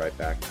be right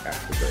back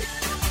after the break.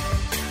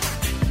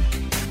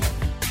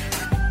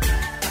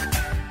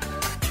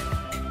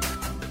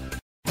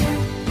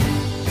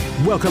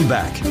 Welcome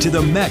back to the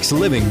Max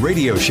Living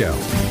Radio Show.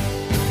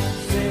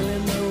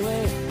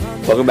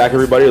 Welcome back,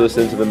 everybody. You're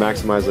listening to the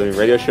Maximize Living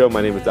Radio Show.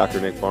 My name is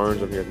Dr. Nick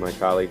Barnes. I'm here with my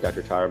colleague,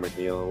 Dr. Tyler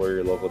McNeil. We're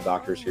your local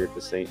doctors here at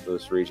the St.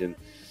 Louis region.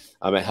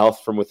 I'm at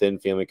Health From Within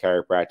Family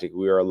Chiropractic.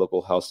 We are a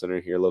local health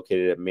center here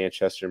located at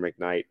Manchester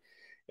McKnight.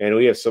 And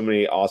we have so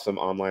many awesome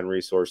online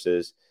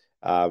resources.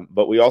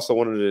 But we also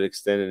wanted to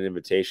extend an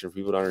invitation for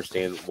people to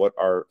understand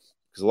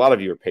because a lot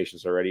of you are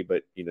patients already,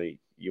 but you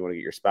want to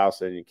get your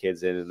spouse in, your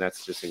kids in, and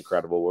that's just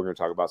incredible. We're going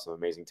to talk about some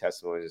amazing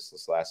testimonies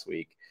this last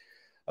week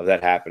of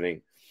that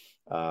happening.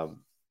 But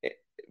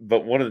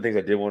one of the things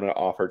I did want to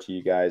offer to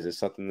you guys is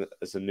something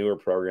that's a newer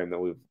program that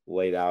we've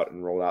laid out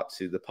and rolled out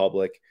to the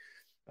public,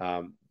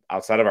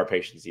 outside of our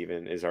patients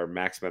even, is our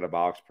Max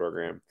Metabolics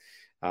program.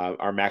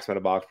 Our Max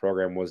Metabolics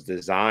program was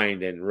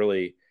designed and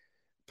really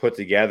put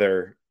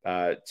together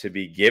to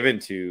be given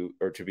to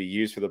or to be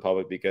used for the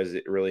public because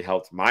it really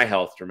helped my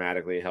health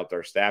dramatically. It helped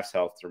our staff's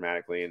health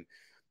dramatically. And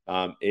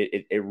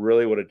it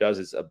really, what it does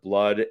is a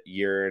blood,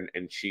 urine,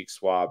 and cheek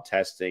swab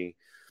testing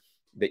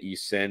that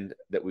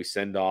we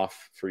send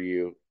off for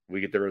you. We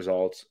get the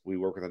results. We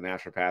work with a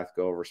naturopath,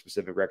 go over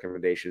specific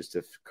recommendations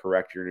to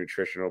correct your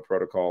nutritional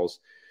protocols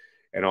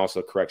and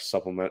also correct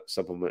supplement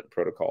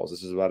protocols.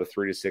 This is about a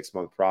 3 to 6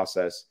 month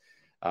process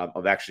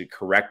of actually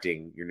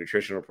correcting your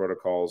nutritional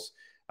protocols.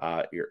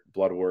 Your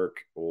blood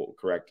work will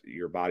correct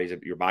your body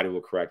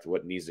will correct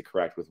what needs to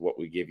correct with what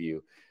we give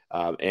you.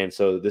 And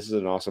so this is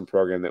an awesome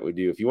program that we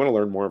do. If you want to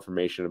learn more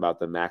information about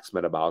the Max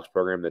Metabolics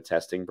program, the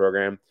testing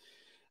program,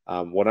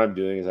 what I'm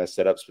doing is I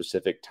set up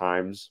specific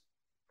times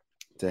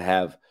to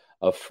have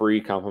a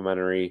free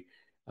complimentary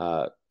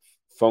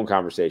phone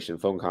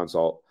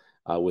consult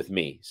with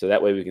me. So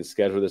that way we can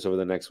schedule this over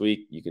the next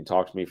week. You can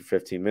talk to me for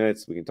 15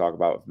 minutes. We can talk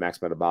about Max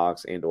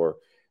Metabolics and or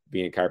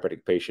being a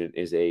chiropractic patient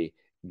is a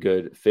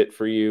good fit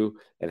for you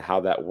and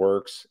how that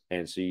works.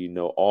 And so you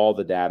know all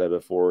the data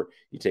before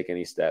you take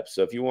any steps.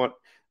 So if you want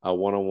a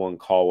one-on-one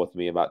call with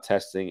me about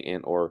testing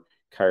and or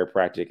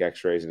chiropractic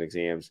x-rays and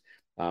exams,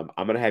 I'm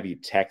going to have you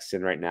text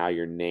in right now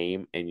your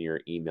name and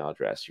your email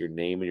address,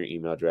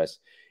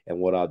 And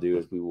what I'll do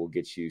is we will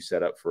get you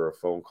set up for a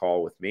phone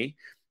call with me.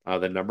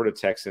 The number to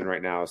text in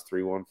right now is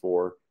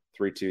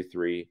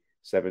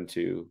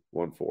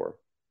 314-323-7214.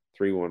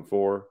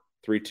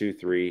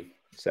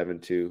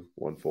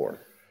 314-323-7214.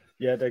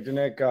 Yeah, Dr.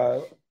 Nick,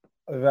 I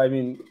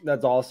mean,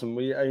 that's awesome.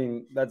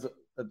 That's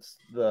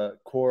the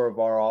core of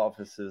our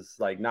office is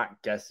like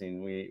not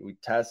guessing. We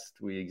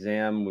test, we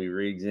exam, we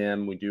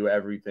re-exam, we do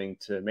everything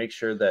to make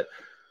sure that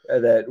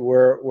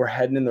we're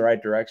heading in the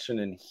right direction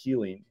and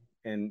healing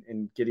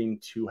and getting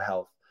to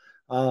health.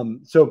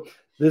 So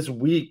this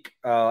week,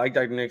 like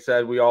Dr. Nick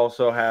said, we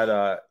also had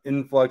an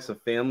influx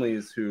of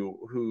families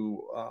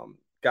who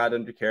got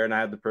into care, and I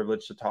had the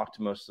privilege to talk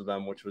to most of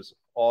them, which was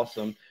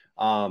awesome.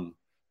 I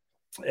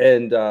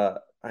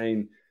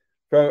mean,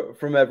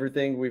 from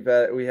everything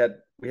we had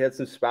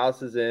some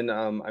spouses in.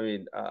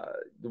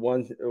 The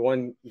one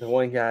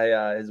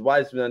guy, his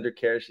wife's been under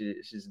care.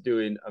 She's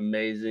doing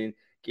amazing,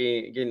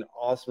 getting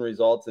awesome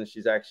results, and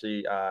she's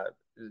actually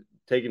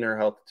taking her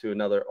health to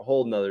a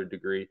whole nother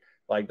degree,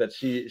 like that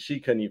she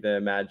couldn't even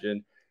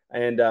imagine.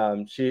 And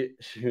she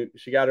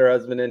got her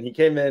husband in. He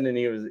came in and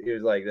he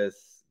was like,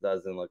 "This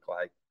doesn't look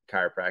like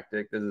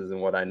chiropractic. This isn't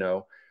what I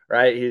know."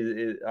 Right?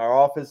 Our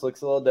office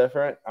looks a little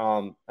different.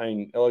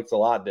 It looks a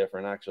lot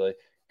different actually,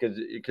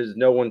 because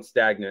no one's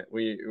stagnant.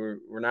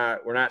 We're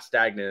not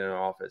stagnant in our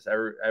office.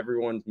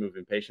 Everyone's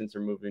moving. Patients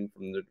are moving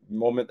from the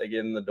moment they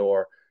get in the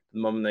door to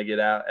the moment they get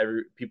out.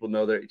 People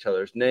know each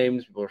other's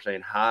names. People are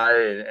saying hi,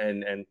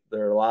 and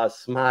there are a lot of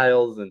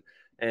smiles and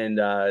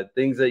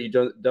things that you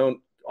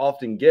don't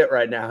often get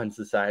right now in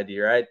society,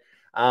 right?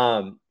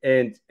 And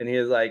he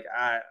was like,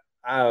 I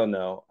don't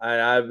know.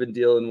 I've been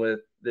dealing with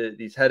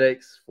these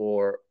headaches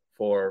for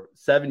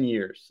 7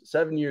 years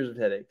of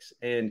headaches,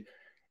 and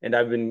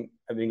I've been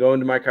going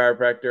to my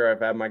chiropractor.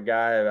 I've had my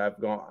guy. I've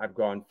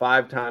gone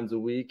 5 times a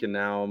week, and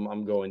now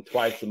I'm going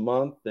twice a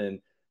month. And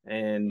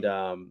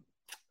I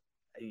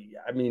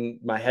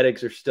mean, my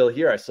headaches are still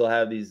here. I still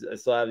have these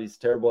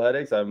terrible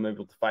headaches. I'm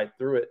able to fight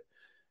through it.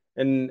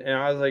 And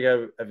I was like,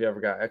 have you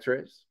ever got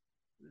X-rays?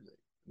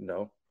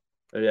 No.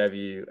 Have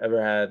you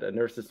ever had a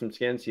nervous system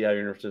scan? See how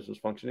your nervous system is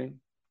functioning?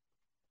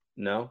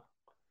 No.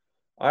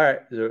 All right.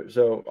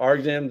 So our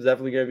exam is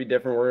definitely going to be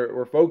different.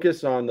 We're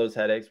focused on those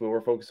headaches, but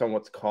we're focused on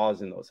what's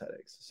causing those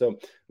headaches. So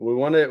we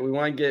want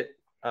to get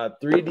a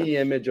 3D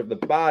image of the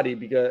body,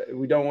 because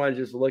we don't want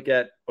to just look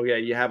at, okay,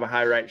 you have a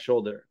high right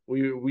shoulder.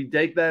 We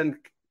take that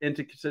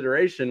into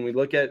consideration. We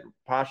look at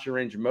posture,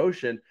 range of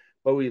motion,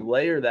 but we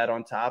layer that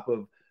on top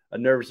of a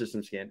nervous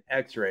system scan,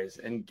 X-rays,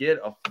 and get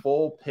a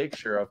full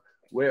picture of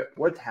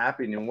what's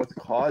happening and what's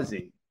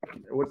causing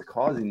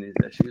these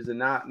issues, and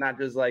not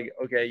just like,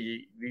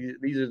 okay,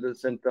 these are the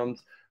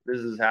symptoms.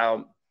 This is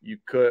how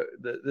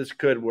this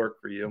could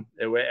work for you.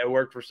 It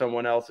worked for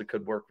someone else. It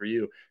could work for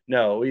you.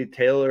 No, we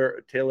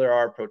tailor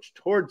our approach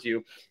towards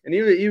you. And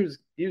he was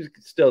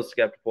still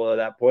skeptical at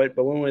that point.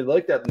 But when we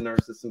looked at the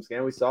nervous system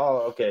scan, we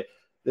saw, okay,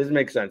 this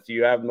makes sense.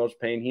 You have the most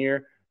pain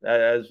here.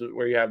 That is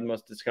where you have the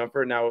most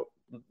discomfort. Now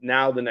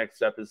the next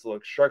step is to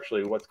look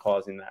structurally what's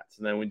causing that.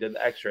 So then we did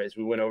the X-rays.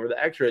 We went over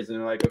the X-rays, and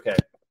they're like, okay,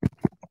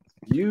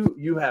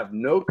 you have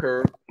no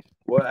curve.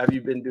 What have you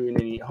been doing?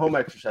 Any home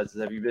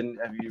exercises? Have you been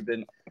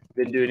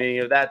doing any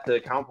of that to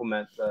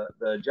complement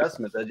the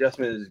adjustment? The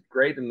adjustment is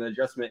great, and the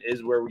adjustment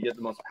is where we get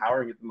the most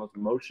power and get the most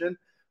motion.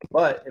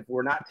 But if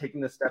we're not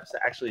taking the steps to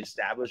actually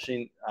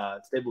establishing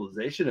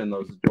stabilization in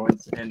those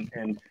joints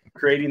and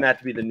creating that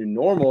to be the new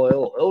normal,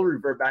 it'll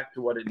revert back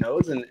to what it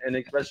knows. And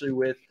especially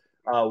with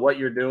what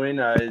you're doing,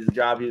 his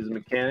job, he was a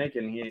mechanic,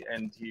 and he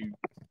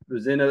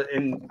was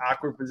in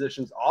awkward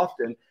positions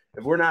often.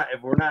 If we're not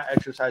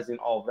exercising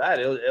all of that,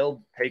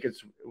 it'll take a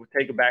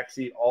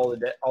backseat all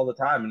the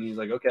time. And he's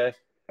like, okay,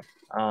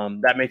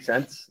 that makes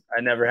sense.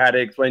 I never had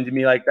it explained to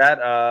me like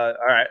that. All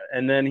right.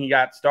 And then he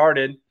got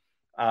started,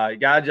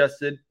 got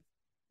adjusted.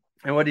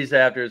 And what did he say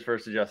after his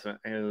first adjustment?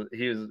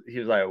 He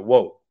was like,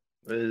 whoa,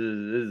 this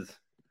is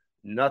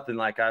nothing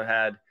like I've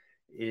had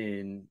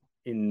in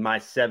my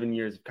 7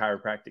 years of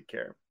chiropractic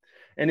care.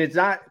 And it's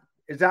not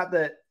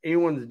that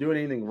anyone's doing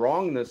anything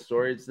wrong in this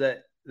story. It's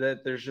that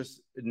there's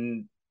just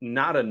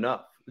not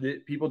enough.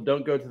 People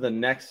don't go to the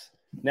next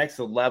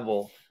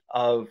level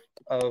of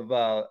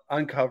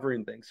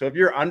uncovering things. So if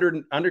you're under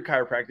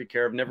chiropractic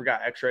care, have never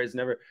got X-rays,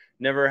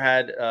 never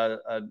had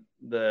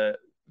the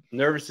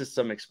nervous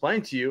system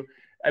explained to you,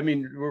 I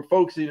mean,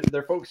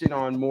 they're focusing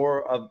on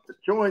more of the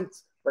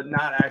joints, but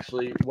not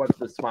actually what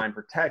the spine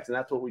protects. And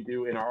that's what we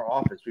do in our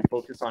office. We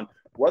focus on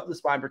what the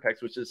spine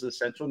protects, which is the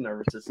central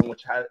nervous system,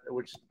 which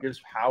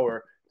gives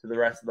power to the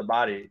rest of the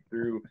body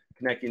through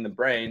connecting the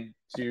brain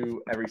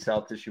to every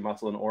cell, tissue,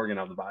 muscle, and organ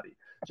of the body.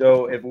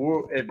 So if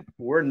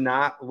we're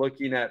not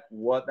looking at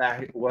what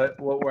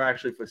we're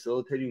actually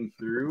facilitating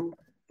through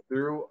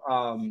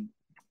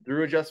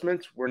through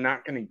adjustments, we're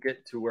not going to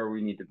get to where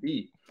we need to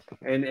be.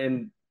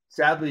 And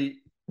sadly,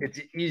 it's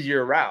an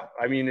easier route.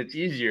 I mean, it's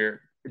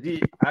easier.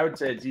 I would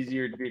say it's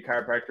easier to be a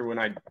chiropractor when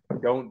I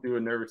don't do a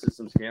nervous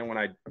system scan, when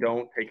I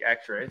don't take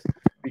x-rays,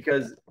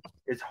 because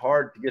it's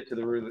hard to get to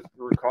the root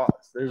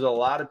cause. There's a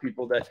lot of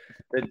people that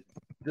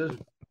just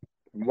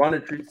want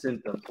to treat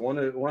symptoms, want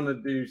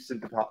to do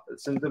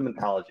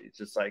symptomatology. It's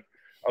just like,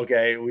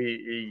 okay,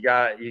 you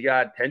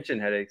got tension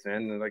headaches,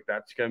 man. And like,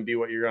 that's going to be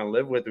what you're going to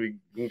live with. We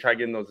can try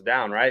getting those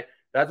down, right?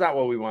 That's not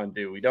what we want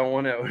to do. We don't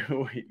want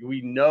to.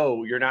 We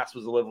know you're not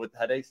supposed to live with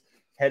headaches.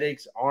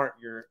 Headaches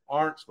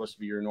aren't supposed to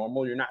be your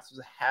normal. You're not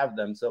supposed to have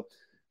them. So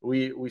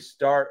we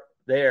start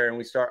there and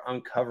we start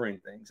uncovering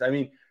things. I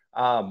mean,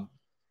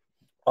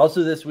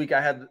 also this week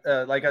I had,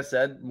 like I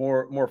said,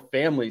 more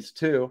families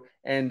too,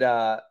 and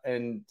a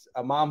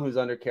mom who's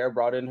under care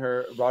brought in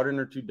her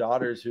 2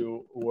 daughters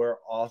who were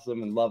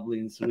awesome and lovely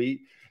and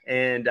sweet,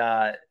 and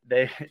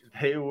they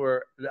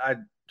were. I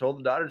told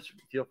the daughters,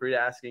 feel free to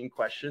ask any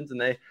questions,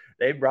 and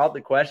they brought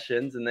the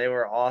questions, and they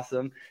were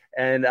awesome.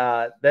 And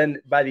then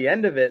by the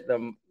end of it,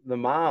 the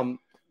mom,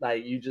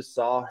 like, you just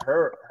saw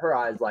her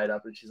eyes light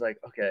up, and she's like,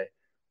 okay,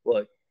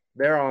 look,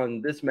 they're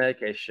on this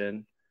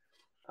medication.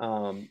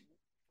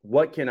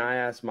 What can I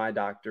ask my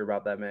doctor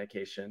about that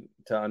medication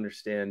to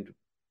understand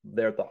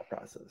their thought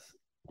process?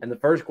 And the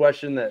first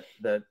question that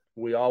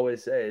we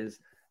always say is,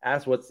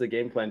 ask what's the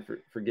game plan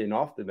for getting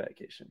off the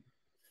medication.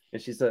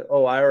 And she said,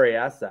 oh, I already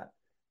asked that.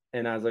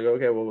 And I was like,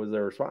 okay, what was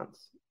their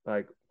response?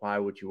 Like, why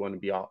would you want to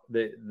be off?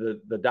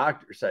 The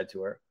doctor said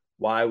to her,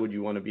 why would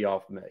you want to be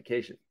off the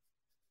medication?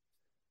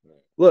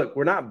 Look,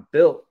 we're not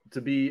built to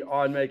be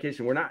on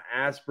medication. We're not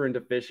aspirin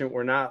deficient.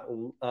 We're not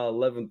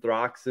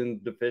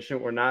levothyroxine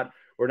deficient. We're not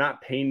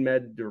pain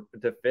med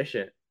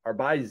deficient. Our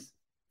body's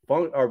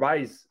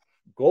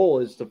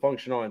goal is to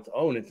function on its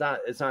own. It's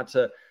not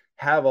to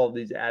have all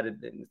these added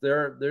things.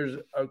 There's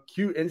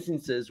acute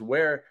instances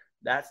where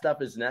that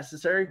stuff is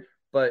necessary,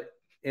 but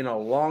in a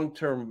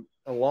long-term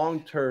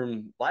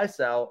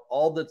lifestyle,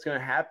 all that's going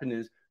to happen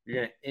is you're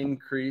going to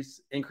increase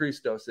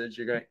dosage.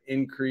 You're going to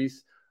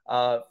increase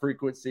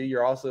frequency.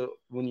 You're also,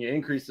 when you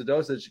increase the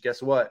dosage,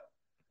 guess what?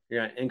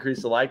 You're going to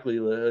increase the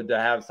likelihood to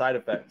have side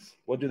effects.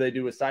 What do they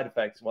do with side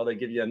effects? Well, they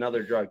give you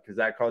another drug because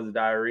that causes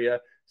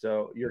diarrhea.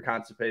 So you're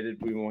constipated.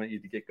 We want you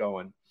to get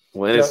going.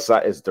 Well,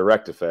 it's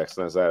direct effects,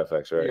 not side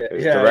effects, right?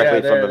 It's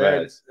directly from the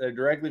meds. They're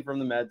directly from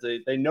the meds.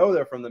 They know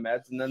they're from the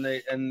meds,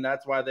 and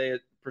that's why they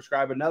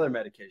prescribe another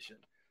medication.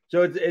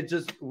 So it's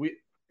just,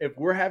 if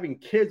we're having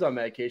kids on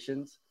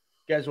medications,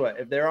 guess what?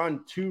 If they're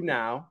on 2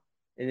 now,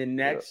 in the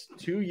next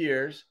 2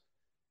 years,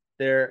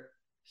 they're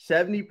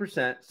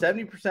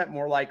 70%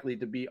 more likely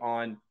to be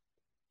on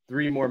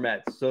 3 more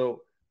meds.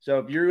 So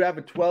if you have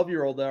a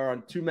 12-year-old that are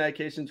on 2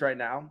 medications right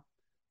now,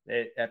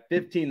 at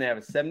 15, they have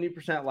a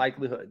 70%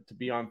 likelihood to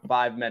be on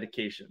 5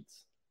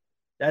 medications.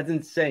 That's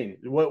insane.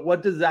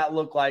 What does that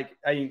look like?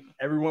 I mean,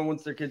 everyone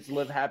wants their kids to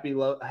live happy,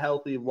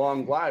 healthy,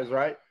 long lives,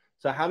 right?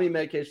 So how many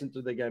medications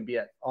are they going to be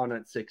on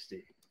at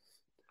 60?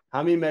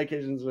 How many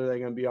medications are they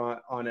going to be on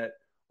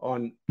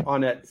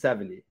at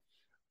 70?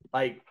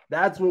 Like,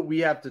 that's what we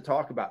have to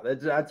talk about.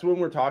 That's when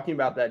we're talking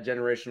about that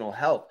generational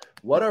health.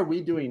 What are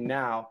we doing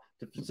now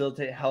to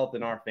facilitate health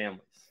in our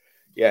families?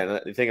 Yeah,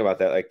 and think about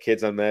that. Like,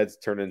 kids on meds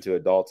turn into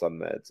adults on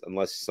meds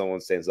unless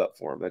someone stands up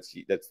for them.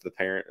 That's the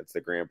parent. That's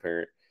the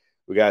grandparent.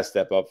 We got to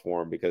step up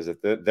for them because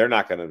if they're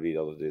not going to be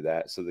able to do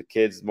that. So the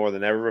kids, more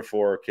than ever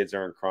before, kids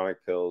are on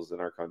chronic pills in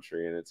our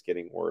country, and it's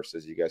getting worse,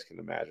 as you guys can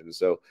imagine.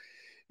 So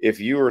if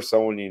you or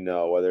someone you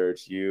know, whether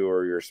it's you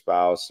or your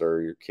spouse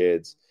or your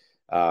kids,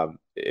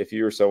 if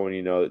you or someone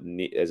you know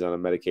is on a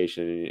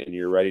medication and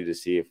you're ready to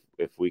see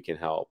if we can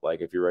help,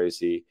 like if you're ready to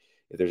see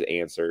if there's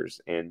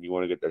answers and you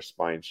want to get their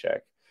spine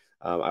checked,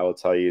 I will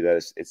tell you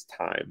that it's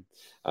time.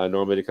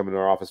 Normally to come into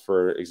our office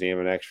for exam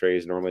and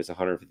x-rays, normally it's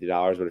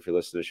 $150, but if you're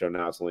listening to the show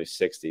now, it's only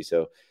 $60.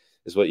 So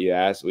this is what you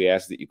ask. We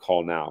ask that you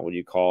call now. When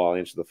you call, I'll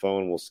answer the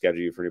phone. We'll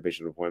schedule you for a new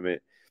patient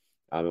appointment.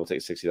 We'll take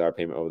a $60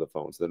 payment over the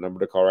phone. So the number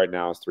to call right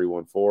now is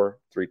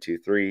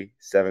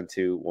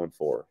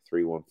 314-323-7214.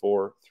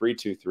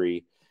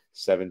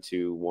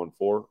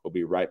 314-323-7214. We'll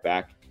be right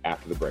back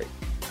after the break.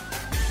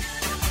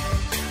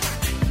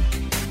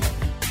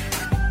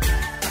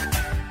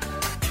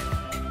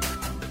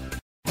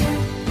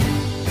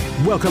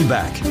 Welcome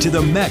back to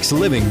the Max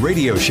Living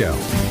Radio Show.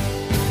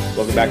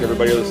 Welcome back,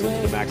 everybody.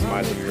 Listening to the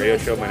Maximize Living Radio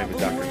Show. My name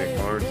is Dr. Nick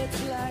Barnes.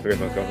 We're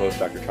with my co-host,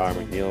 Dr.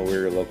 Tyler McNeil.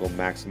 We're your local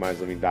Maximize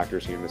Living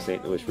doctors here in the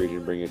St. Louis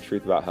region, bringing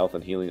truth about health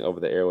and healing over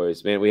the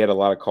airways. Man, we had a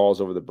lot of calls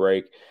over the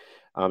break.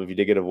 If you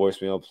did get a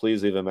voicemail,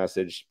 please leave a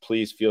message.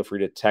 Please feel free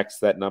to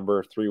text that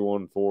number,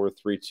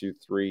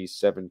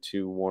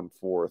 314-323-7214,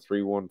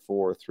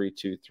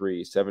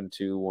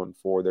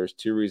 314-323-7214. There's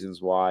 2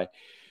 reasons why.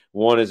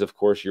 One is, of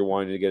course, you're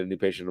wanting to get a new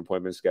patient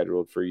appointment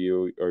scheduled for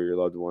you or your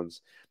loved ones.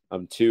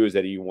 2 is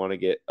that you want to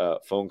get a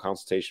phone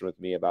consultation with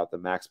me about the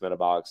Max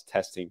Metabolics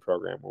testing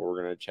program, where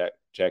we're going to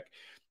check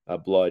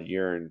blood,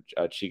 urine,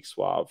 cheek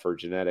swab for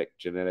genetic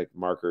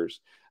markers.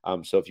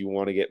 So if you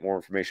want to get more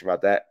information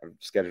about that, I'm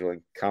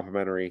scheduling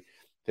complimentary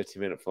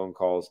 15-minute phone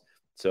calls.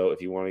 So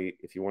if you want to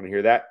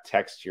hear that,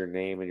 text your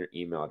name and your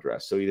email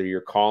address. So either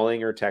you're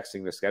calling or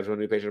texting to schedule a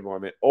new patient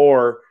appointment,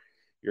 or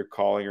you're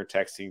calling or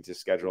texting to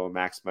schedule a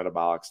Max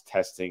Metabolics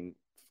testing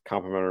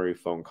complimentary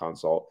phone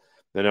consult.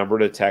 The number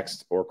to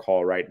text or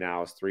call right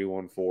now is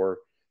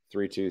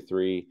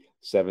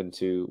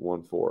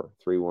 314-323-7214.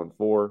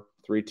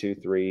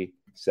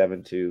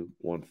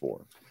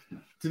 314-323-7214.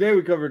 Today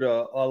we covered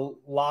a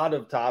lot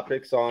of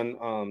topics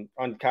on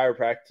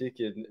chiropractic,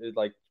 and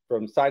like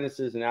from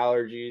sinuses and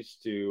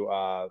allergies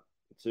to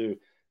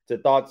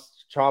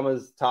thoughts,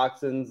 traumas,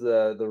 toxins,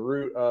 the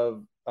root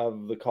of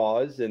the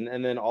cause, and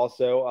then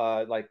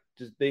also like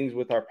just things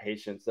with our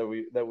patients that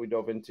we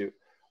dove into.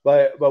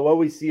 But what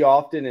we see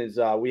often is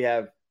we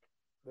have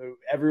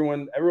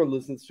everyone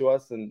listens to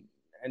us, and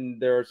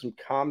there are some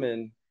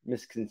common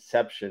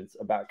misconceptions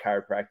about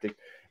chiropractic,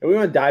 and we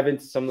want to dive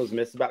into some of those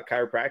myths about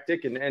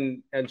chiropractic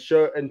and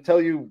show and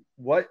tell you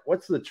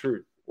what's the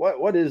truth.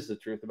 What is the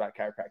truth about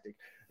chiropractic?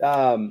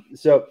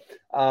 So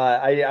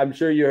I'm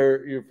sure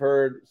you've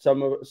heard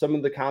some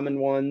of the common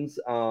ones,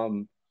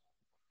 and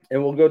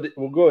we'll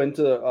go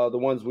into the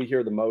ones we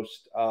hear the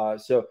most.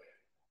 So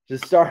to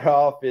start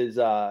off is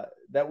that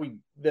we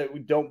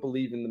don't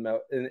believe in the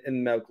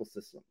medical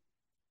system,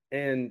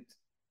 and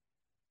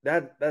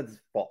that's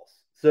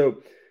false.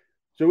 So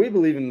we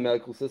believe in the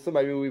medical system.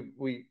 I mean,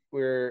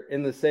 we're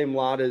in the same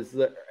lot as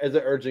the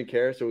urgent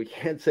care, so we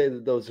can't say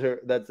that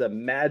that's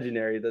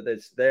imaginary, that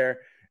it's there.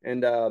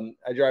 And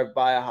I drive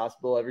by a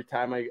hospital every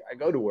time I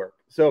go to work.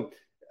 So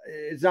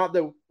it's not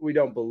that we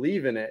don't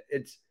believe in it.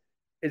 It's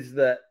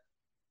that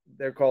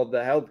they're called the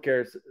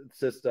healthcare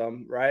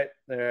system, right?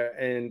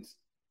 And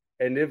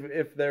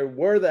if there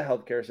were the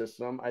healthcare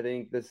system, I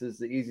think this is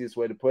the easiest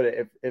way to put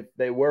it. If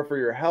they were for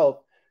your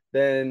health,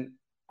 then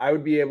I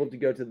would be able to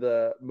go to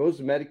the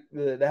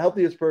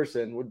healthiest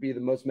person would be the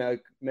most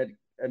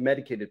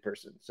medicated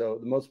person. So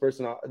the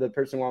person on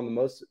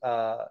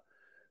the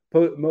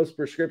most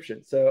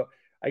prescriptions. So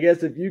I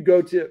guess if you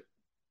go to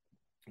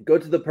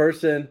the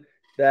person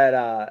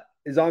that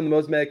is on the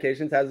most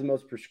medications, has the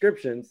most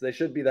prescriptions, they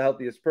should be the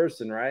healthiest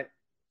person, right?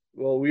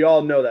 Well, we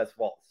all know that's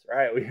false,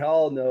 right? We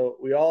all know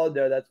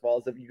that's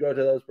false. If you go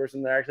to those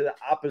persons, they're actually the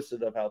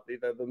opposite of healthy.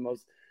 They're the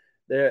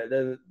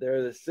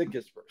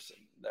sickest person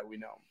that we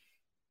know.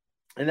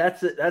 And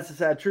that's the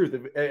sad truth.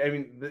 I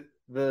mean,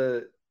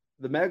 the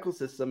medical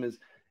system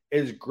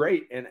is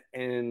great and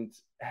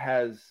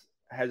has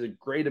a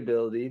great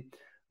ability,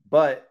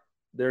 but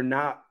they're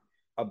not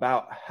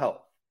about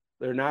health.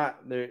 Their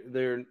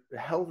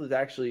health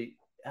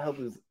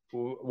is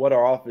what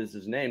our office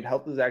is named.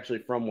 Health is actually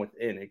from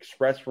within,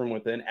 expressed from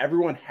within.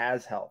 Everyone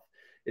has health.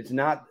 It's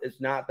not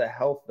the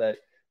health that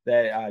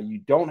you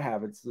don't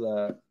have. It's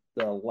the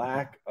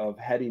lack of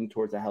heading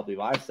towards a healthy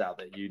lifestyle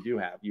that you do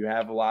have. You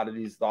have a lot of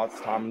these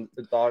thoughts, toxins,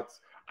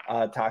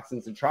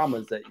 and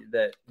traumas that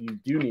you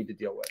do need to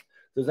deal with.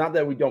 So it's not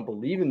that we don't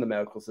believe in the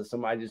medical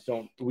system.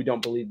 We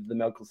don't believe that the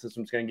medical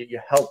system is going to get you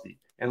healthy.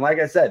 And like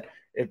I said,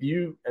 if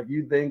you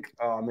think,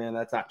 oh man,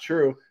 that's not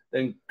true,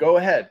 then go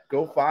ahead,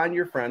 go find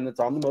your friend that's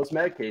on the most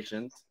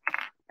medications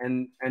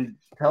and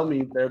tell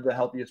me they're the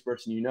healthiest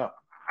person you know.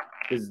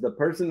 Because the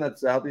person that's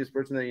the healthiest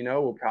person that you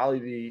know will probably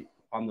be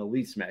on the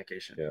least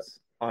medications. Yeah.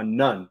 On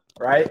none,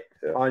 right?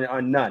 Yeah.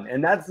 On none.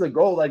 And that's the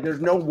goal. Like, there's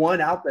no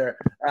one out there.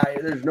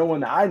 There's no one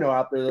that I know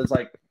out there that's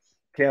like,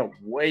 can't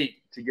wait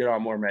to get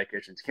on more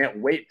medications. Can't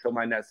wait till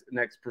my next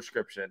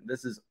prescription.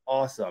 This is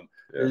awesome.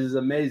 Yeah. This is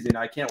amazing.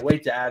 I can't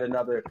wait to add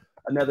another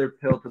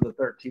pill to the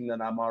 13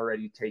 that I'm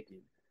already taking.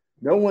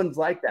 No one's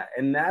like that.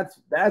 And that's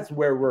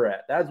where we're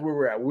at. That's where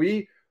we're at.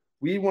 We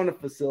want to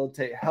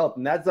facilitate health,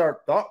 and that's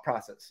our thought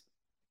process.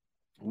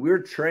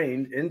 We're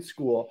trained in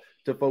school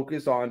to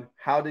focus on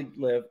how to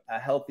live a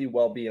healthy,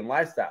 well-being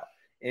lifestyle.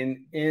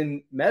 In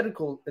the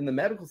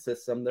medical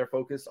system, they're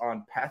focused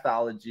on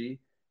pathology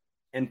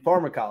and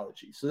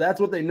pharmacology. So that's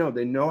what they know.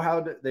 They know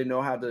how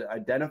to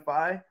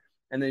identify,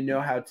 and they know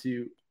how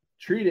to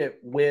treat it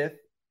with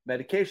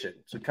medication.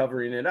 So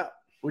covering it up,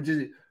 which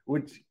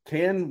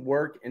can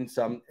work in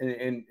some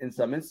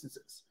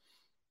instances.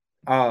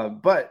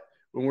 But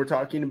when we're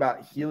talking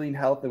about healing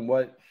health and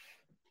what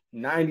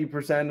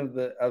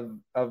 90%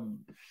 of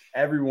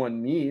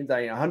everyone needs,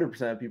 I mean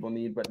 100% of people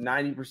need, but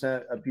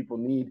 90% of people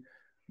need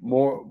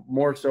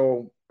more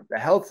so the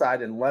health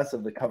side and less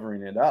of the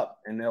covering it up,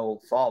 and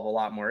they'll solve a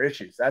lot more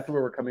issues. That's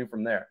where we're coming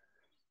from there.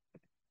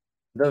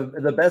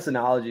 The best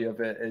analogy of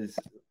it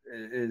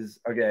is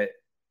okay,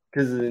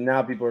 because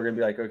now people are going to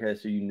be like, okay,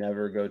 so you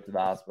never go to the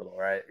hospital,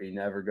 right? You've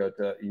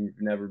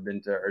never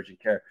been to urgent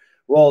care.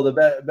 Well,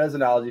 the best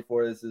analogy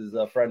for this is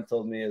a friend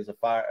told me is a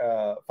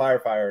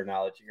firefighter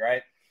analogy,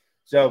 right?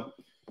 So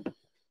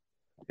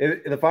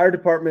the fire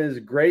department is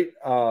great.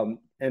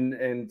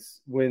 And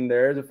when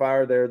there is a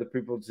fire, they're the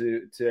people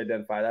to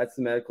identify. That's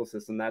the medical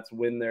system. That's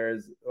when there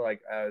is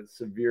like a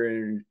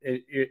severe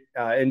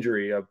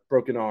injury, a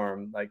broken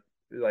arm, like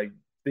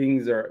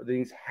things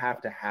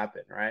have to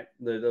happen, right?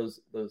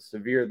 Those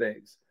severe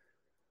things.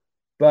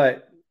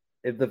 But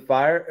if the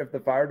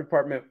fire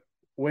department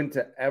went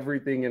to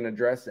everything and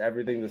addressed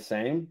everything the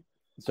same,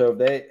 so if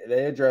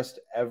they addressed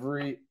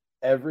every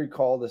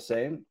call the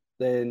same,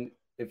 then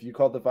if you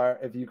called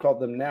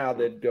them now,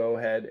 they'd go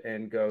ahead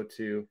and go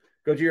to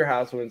your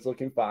house when it's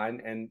looking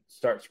fine and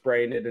start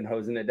spraying it and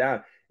hosing it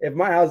down. If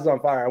my house is on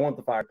fire, I want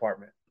the fire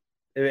department.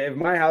 If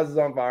my house is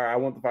on fire, I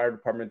want the fire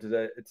department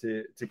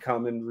to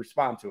come and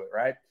respond to it,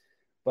 right?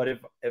 But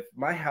if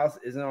my house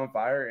isn't on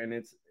fire and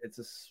it's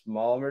a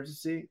small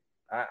emergency,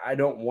 I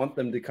don't want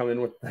them to come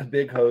in with the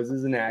big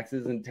hoses and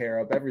axes and tear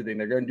up everything.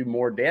 They're going to do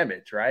more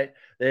damage, right?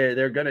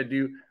 They're going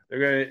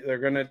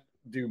to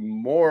do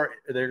more.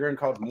 They're going to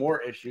cause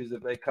more issues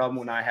if they come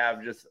when I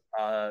have just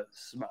a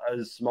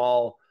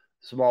small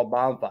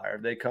bonfire.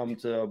 If they come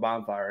to a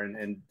bonfire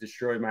and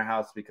destroy my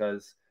house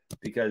because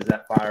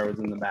that fire was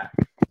in the back.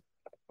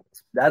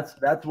 That's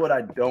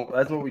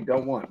what we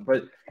don't want.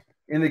 But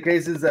in the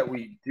cases that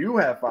we do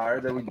have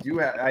fire,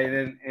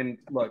 and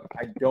look,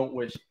 I don't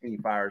wish any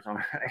fires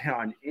on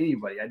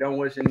anybody. I don't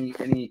wish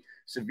any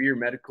severe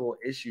medical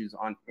issues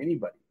on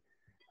anybody.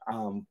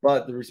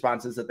 But the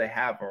responses that they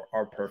have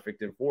are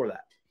perfect and for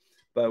that.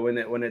 But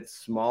when it's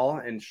small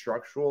and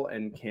structural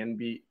and can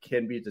be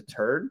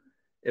deterred,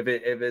 if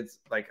it's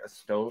like a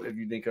stove, if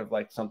you think of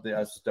like something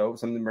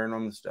burned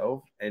on the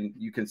stove, and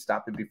you can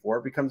stop it before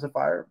it becomes a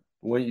fire,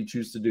 when you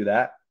choose to do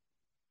that,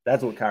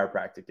 that's what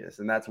chiropractic is,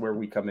 and that's where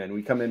we come in.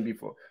 We come in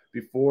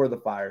before the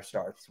fire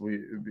starts. We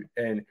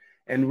can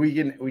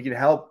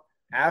help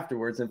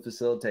afterwards and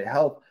facilitate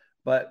help,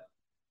 but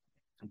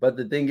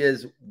the thing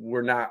is,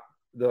 we're not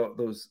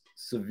those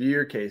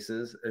severe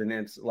cases, and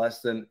it's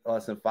less than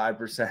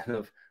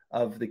 5%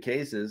 of the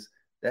cases.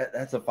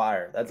 That's a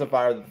fire. That's a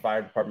fire that the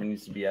fire department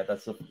needs to be at.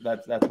 That's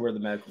where the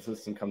medical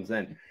system comes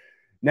in.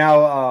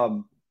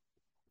 Now,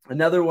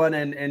 another one,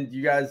 and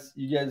you guys,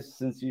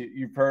 since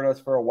you've heard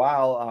us for a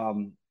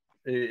while,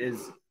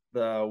 is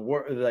the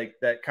work like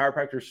that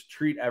chiropractors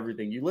treat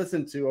everything. You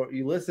listen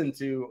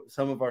to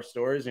some of our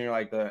stories, and you're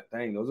like,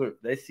 dang,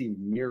 they see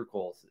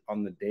miracles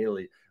on the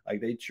daily.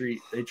 Like they treat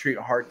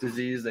heart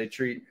disease, they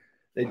treat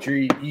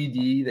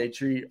ED, they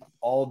treat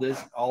all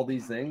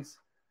these things.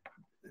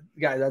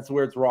 Guys, that's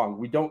where it's wrong.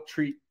 We don't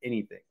treat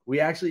anything.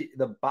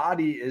 The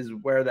body is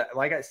where that,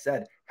 like I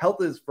said,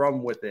 health is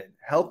from within.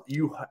 Health,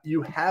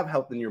 you have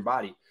health in your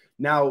body.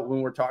 Now, when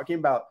we're talking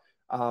about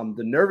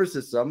the nervous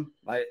system,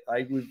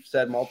 like we've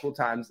said multiple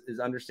times, is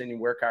understanding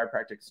where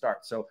chiropractic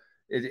starts. So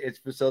it's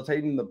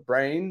facilitating the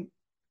brain,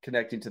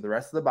 connecting to the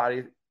rest of the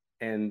body,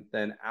 and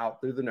then out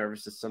through the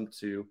nervous system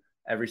to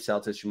every cell,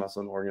 tissue,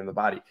 muscle, and organ of the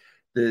body.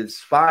 The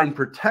spine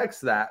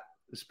protects that.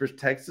 This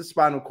protects the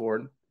spinal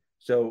cord.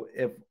 So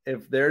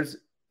if there's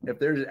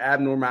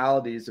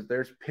abnormalities, if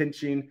there's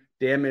pinching,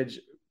 damage,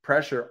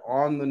 pressure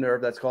on the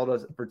nerve, that's called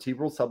a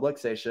vertebral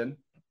subluxation.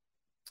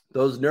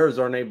 Those nerves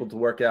aren't able to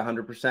work at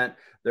 100%.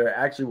 They're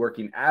actually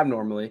working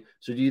abnormally.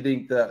 So do you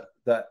think the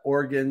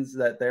organs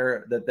that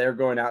they're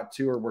going out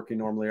to are working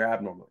normally or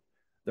abnormally?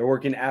 They're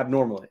working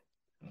abnormally.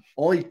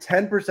 Only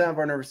 10% of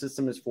our nervous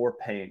system is for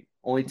pain.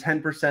 Only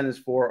 10% is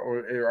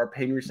for our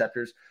pain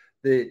receptors.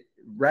 The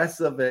rest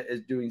of it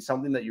is doing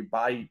something that your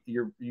body,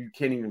 you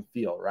can't even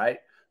feel, right?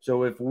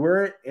 So if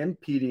we're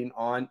impeding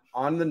on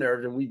the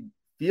nerves and we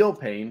feel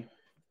pain,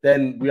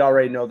 then we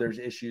already know there's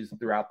issues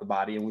throughout the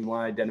body, and we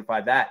want to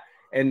identify that.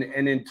 And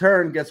in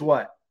turn, guess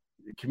what?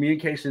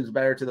 Communication is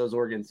better to those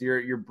organs.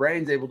 Your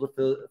brain's able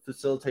to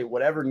facilitate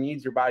whatever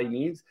needs your body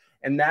needs,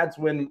 and that's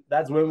when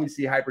we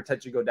see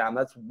hypertension go down.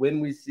 That's when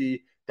we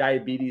see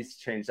diabetes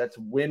change. That's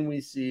when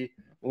we see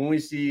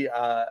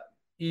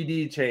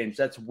ED change.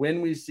 That's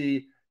when we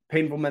see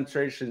painful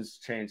menstruations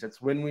change.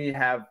 That's when we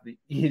have the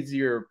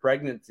easier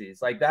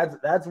pregnancies. Like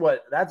that's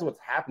what's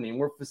happening.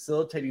 We're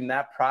facilitating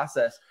that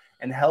process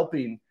and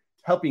helping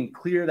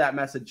clear that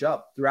message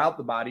up throughout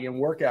the body and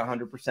work at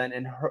 100%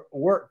 and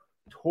work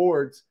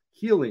towards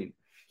healing.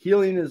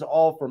 Healing is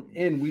all from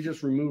in. We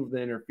just remove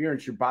the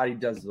interference. Your body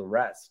does the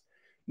rest.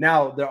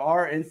 Now, there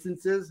are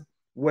instances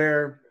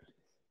where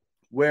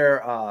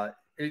there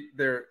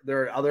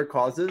are other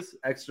causes,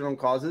 external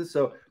causes.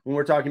 So when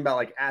we're talking about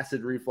like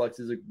acid reflux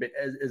is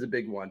a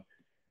big one.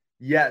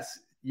 Yes,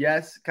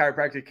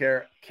 chiropractic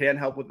care can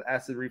help with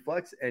acid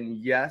reflux, and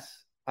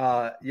yes,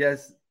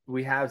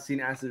 we have seen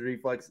acid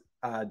reflux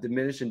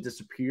diminish and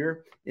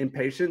disappear in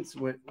patients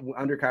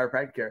under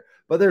chiropractic care.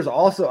 But there's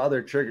also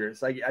other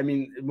triggers. Like, I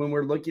mean, when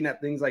we're looking at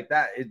things like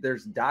that,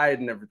 there's diet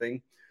and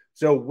everything.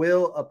 So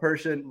will a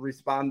person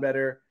respond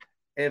better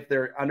if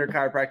they're under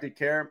chiropractic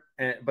care,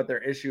 but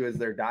their issue is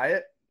their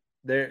diet?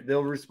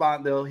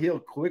 They'll heal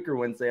quicker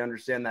once they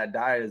understand that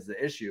diet is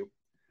the issue.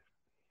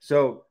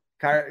 So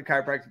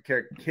chiropractic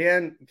care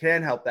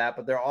can help that,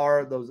 but there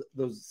are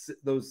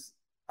those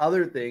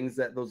other things,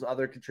 those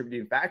other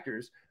contributing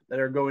factors that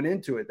are going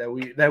into it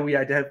that we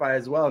identify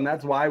as well. And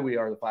that's why we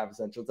are the 5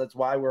 Essentials. That's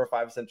why we're a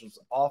 5 Essentials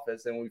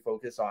office, and we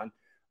focus on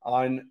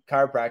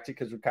chiropractic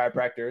because we're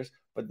chiropractors,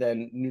 but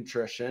then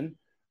nutrition,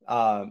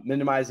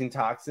 minimizing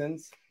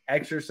toxins,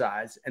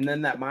 exercise, and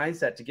then that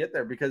mindset to get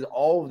there, because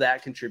all of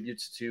that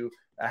contributes to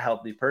a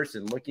healthy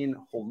person. Looking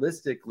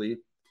holistically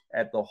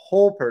at the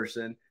whole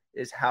person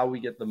is how we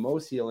get the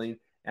most healing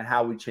and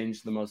how we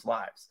change the most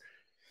lives.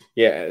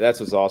 Yeah, that's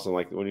what's awesome.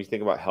 Like when you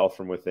think about health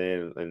from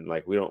within, and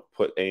like we don't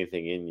put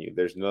anything in you.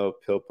 There's no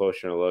pill,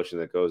 potion, or lotion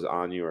that goes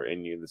on you or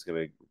in you that's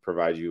going to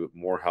provide you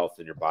more health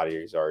than your body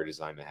is already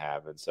designed to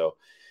have. And so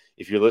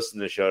if you're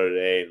listening to the show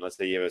today and let's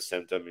say you have a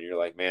symptom and you're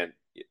like, man,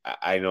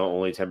 I know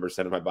only 10%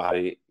 of my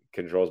body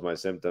controls my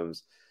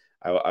symptoms,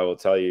 I will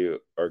tell you,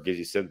 or gives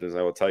you symptoms,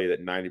 I will tell you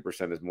that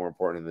 90% is more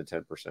important than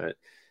the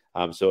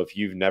 10%. So if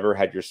you've never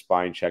had your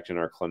spine checked in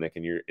our clinic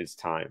and it's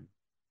time,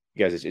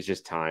 you guys, it's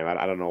just time.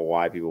 I don't know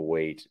why people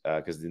wait,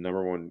 because the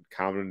number one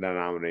common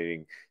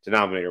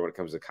denominator when it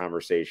comes to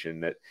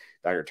conversation that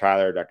Dr.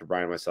 Tyler, Dr.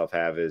 Brian, and myself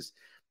have is,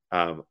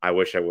 I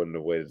wish I wouldn't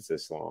have waited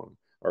this long,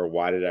 or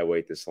why did I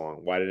wait this long?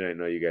 Why didn't I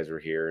know you guys were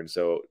here? And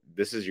so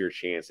this is your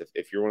chance.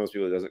 If you're one of those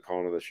people that doesn't call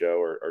into the show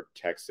or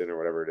text in or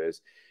whatever it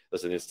is,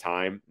 listen, it's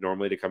time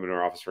normally to come into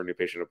our office for a new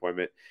patient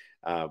appointment.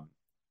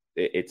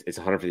 It's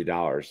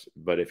 $150,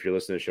 but if you're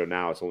listening to the show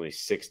now, it's only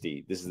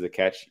 $60. This is the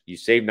catch. You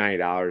save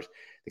 $90.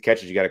 The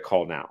catch is you got to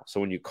call now. So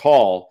when you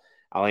call,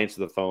 I'll answer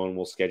the phone.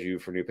 We'll schedule you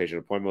for a new patient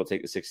appointment. We'll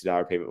take the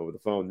 $60 payment over the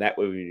phone. That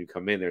way, when you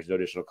come in, there's no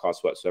additional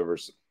cost whatsoever.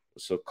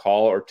 So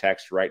call or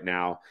text right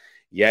now.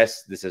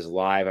 Yes, this is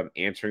live. I'm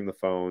answering the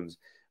phones.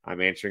 I'm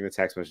answering the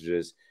text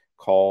messages.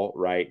 Call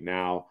right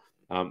now.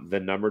 The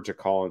number to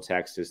call and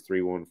text is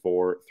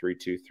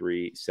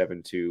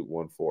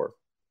 314-323-7214.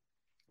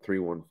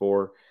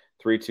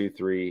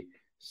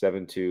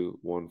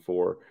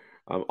 314-323-7214.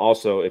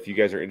 Also, if you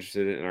guys are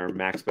interested in our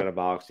Max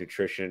Metabolics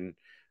Nutrition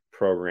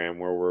program,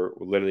 where we're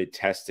literally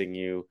testing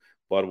you,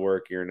 blood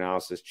work,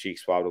 urinalysis, cheek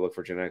swab to look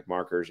for genetic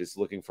markers, it's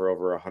looking for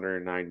over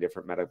 109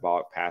 different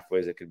metabolic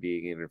pathways that could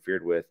be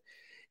interfered with.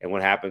 And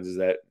what happens is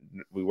that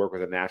we work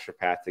with a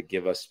naturopath to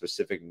give us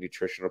specific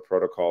nutritional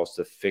protocols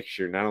to fix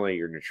not only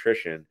your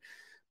nutrition,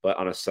 but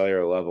on a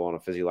cellular level, on a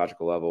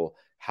physiological level,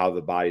 how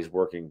the body's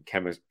working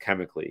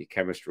chemically,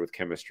 chemistry with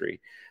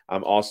chemistry.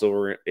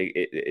 Also,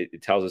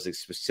 it tells us a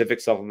specific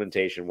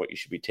supplementation, what you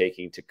should be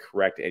taking to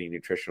correct any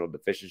nutritional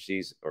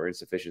deficiencies or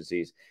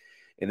insufficiencies.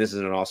 And this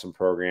is an awesome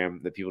program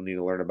that people need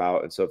to learn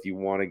about. And so if you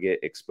want to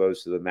get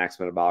exposed to the Max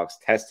Metabolics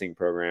testing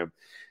program,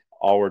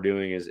 all we're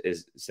doing is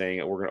saying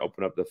that we're going to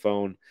open up the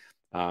phone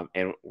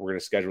and we're going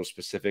to schedule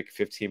specific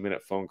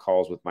 15-minute phone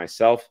calls with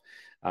myself,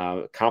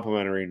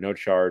 complimentary, no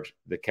charge.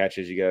 The catch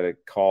is you got to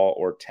call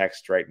or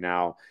text right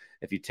now.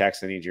 If you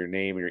text, I need your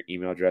name and your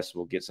email address.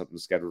 We'll get something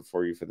scheduled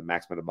for you for the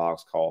Max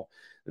Metabolics call.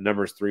 The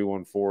number is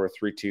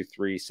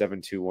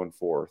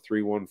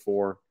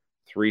 314-323-7214.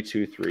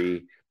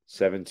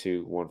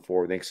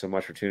 314-323-7214. Thanks so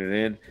much for tuning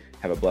in.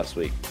 Have a blessed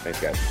week.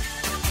 Thanks, guys.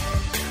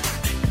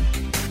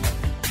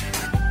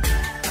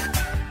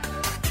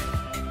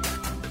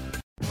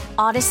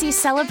 Odyssey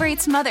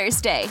celebrates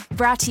Mother's Day,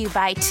 brought to you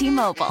by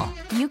T-Mobile.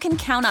 You can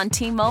count on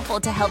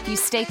T-Mobile to help you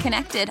stay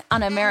connected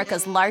on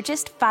America's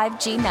largest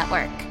 5G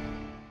network.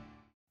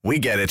 We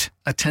get it.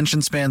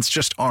 Attention spans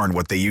just aren't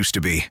what they used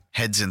to be.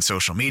 Heads in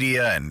social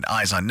media and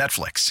eyes on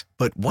Netflix.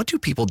 But what do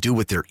people do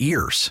with their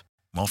ears?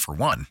 Well, for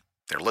one,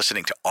 they're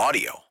listening to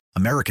audio.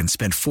 Americans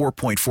spend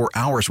 4.4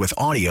 hours with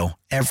audio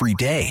every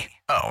day.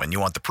 Oh, and you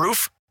want the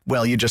proof?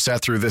 Well, you just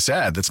sat through this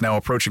ad that's now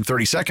approaching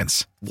 30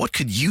 seconds. What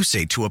could you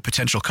say to a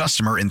potential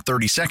customer in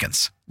 30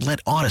 seconds? Let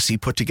Odyssey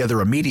put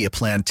together a media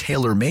plan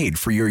tailor-made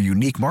for your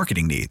unique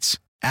marketing needs.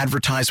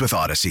 Advertise with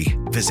Odyssey.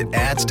 Visit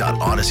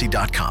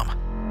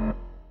ads.odyssey.com.